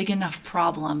it's a big enough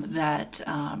problem that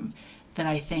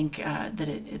I think that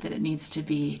it needs to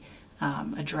be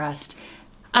addressed.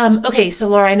 Okay, so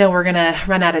Laura, I know we're going to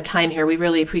run out of time here. We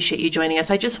really appreciate you joining us.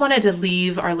 I just wanted to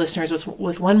leave our listeners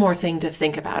with one more thing to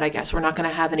think about. I guess we're not going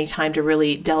to have any time to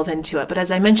really delve into it. But as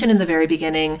I mentioned in the very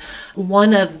beginning,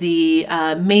 one of the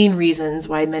main reasons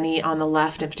why many on the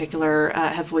left in particular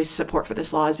have voiced support for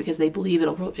this law is because they believe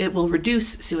it will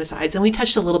reduce suicides. And we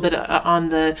touched a little bit on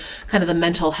the kind of the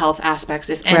mental health aspects,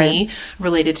 if any,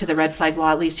 related to the red flag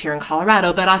law, at least here in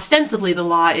Colorado. But ostensibly, the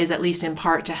law is at least in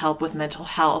part to help with mental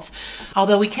health.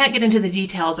 Although we can't get into the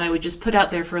details, I would just put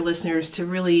out there for listeners to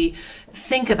really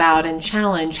think about and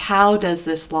challenge, how does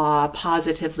this law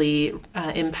positively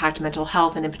impact mental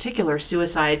health, and in particular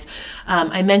suicides?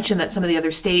 I mentioned that some of the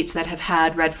other states that have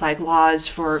had red flag laws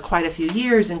for quite a few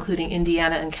years, including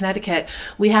Indiana and Connecticut,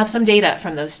 we have some data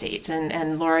from those states.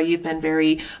 And Laura, you've been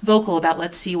very vocal about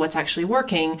let's see what's actually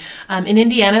working. In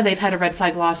Indiana, they've had a red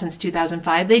flag law since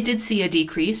 2005. They did see a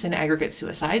decrease in aggregate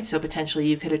suicide, so potentially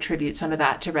you could attribute some of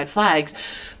that to red flags.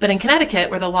 But in Connecticut,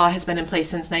 where the law has been in place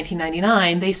since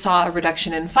 1999, they saw a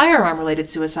reduction in firearm-related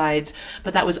suicides,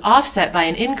 but that was offset by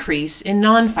an increase in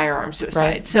non-firearm suicides.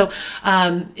 Right. So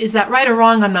is that right or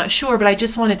wrong? I'm not sure, but I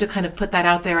just wanted to kind of put that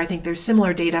out there. I think there's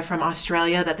similar data from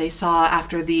Australia that they saw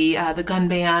after the gun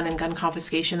ban and gun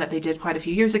confiscation that they did quite a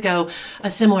few years ago, a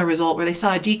similar result where they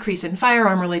saw a decrease in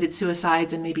firearm-related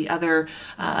suicides and maybe other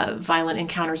violent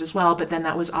encounters as well, but then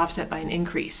that was offset by an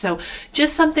increase. So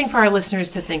just something for our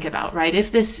listeners to think about, right?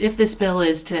 If this bill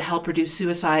is to help reduce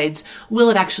suicides, will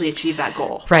it actually achieve that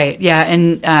goal? Right. Yeah.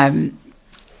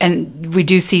 And we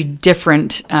do see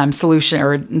different solution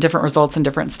or different results in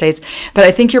different states. But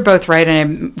I think you're both right, and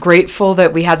I'm grateful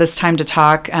that we had this time to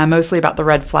talk mostly about the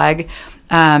red flag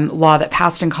law that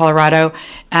passed in Colorado.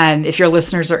 And if your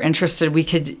listeners are interested, we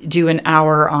could do an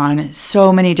hour on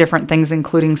so many different things,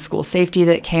 including school safety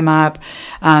that came up,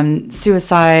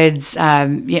 suicides,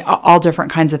 all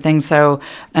different kinds of things. So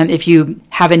if you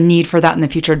have a need for that in the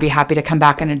future, I'd be happy to come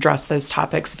back and address those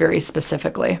topics very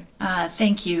specifically.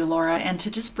 Thank you, Laura. And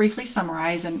to just briefly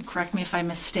summarize, and correct me if I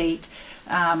misstate,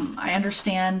 I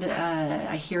understand,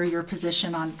 I hear your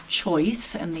position on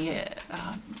choice and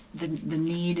the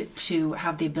need to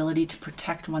have the ability to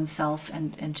protect oneself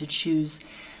and to choose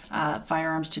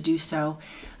firearms to do so.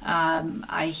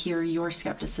 I hear your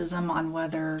skepticism on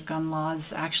whether gun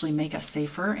laws actually make us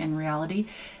safer in reality,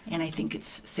 and I think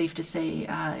it's safe to say,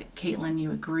 Caitlin,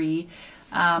 you agree.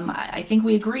 I think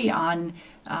we agree on.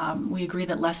 We agree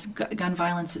that less gun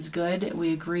violence is good.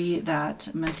 We agree that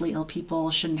mentally ill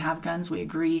people shouldn't have guns. We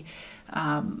agree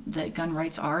that gun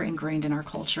rights are ingrained in our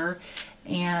culture.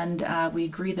 And we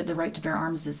agree that the right to bear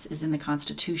arms is in the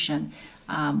Constitution.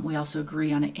 We also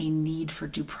agree on a need for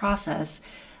due process.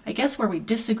 I guess where we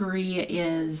disagree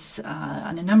is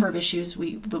on a number of issues,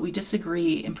 but we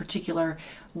disagree in particular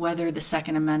whether the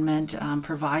Second Amendment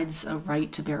provides a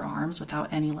right to bear arms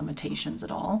without any limitations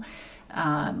at all.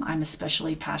 I'm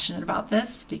especially passionate about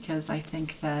this because I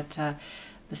think that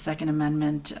the Second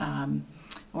Amendment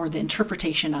or the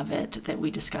interpretation of it that we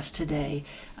discussed today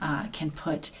can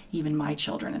put even my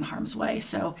children in harm's way.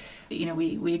 So,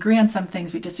 we agree on some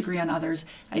things, we disagree on others.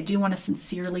 I do want to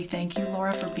sincerely thank you,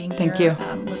 Laura, for being here. Thank you.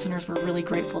 Listeners, we're really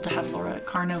grateful to have Laura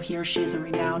Carno here. She is a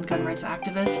renowned gun rights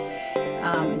activist,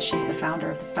 and she's the founder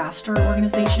of the FASTER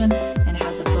organization and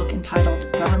has a book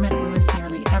entitled Government Ruins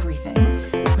Nearly Everything.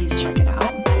 Please check it out.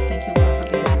 Thank you, Laura,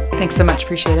 for being here. Thanks so much.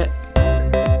 Appreciate it.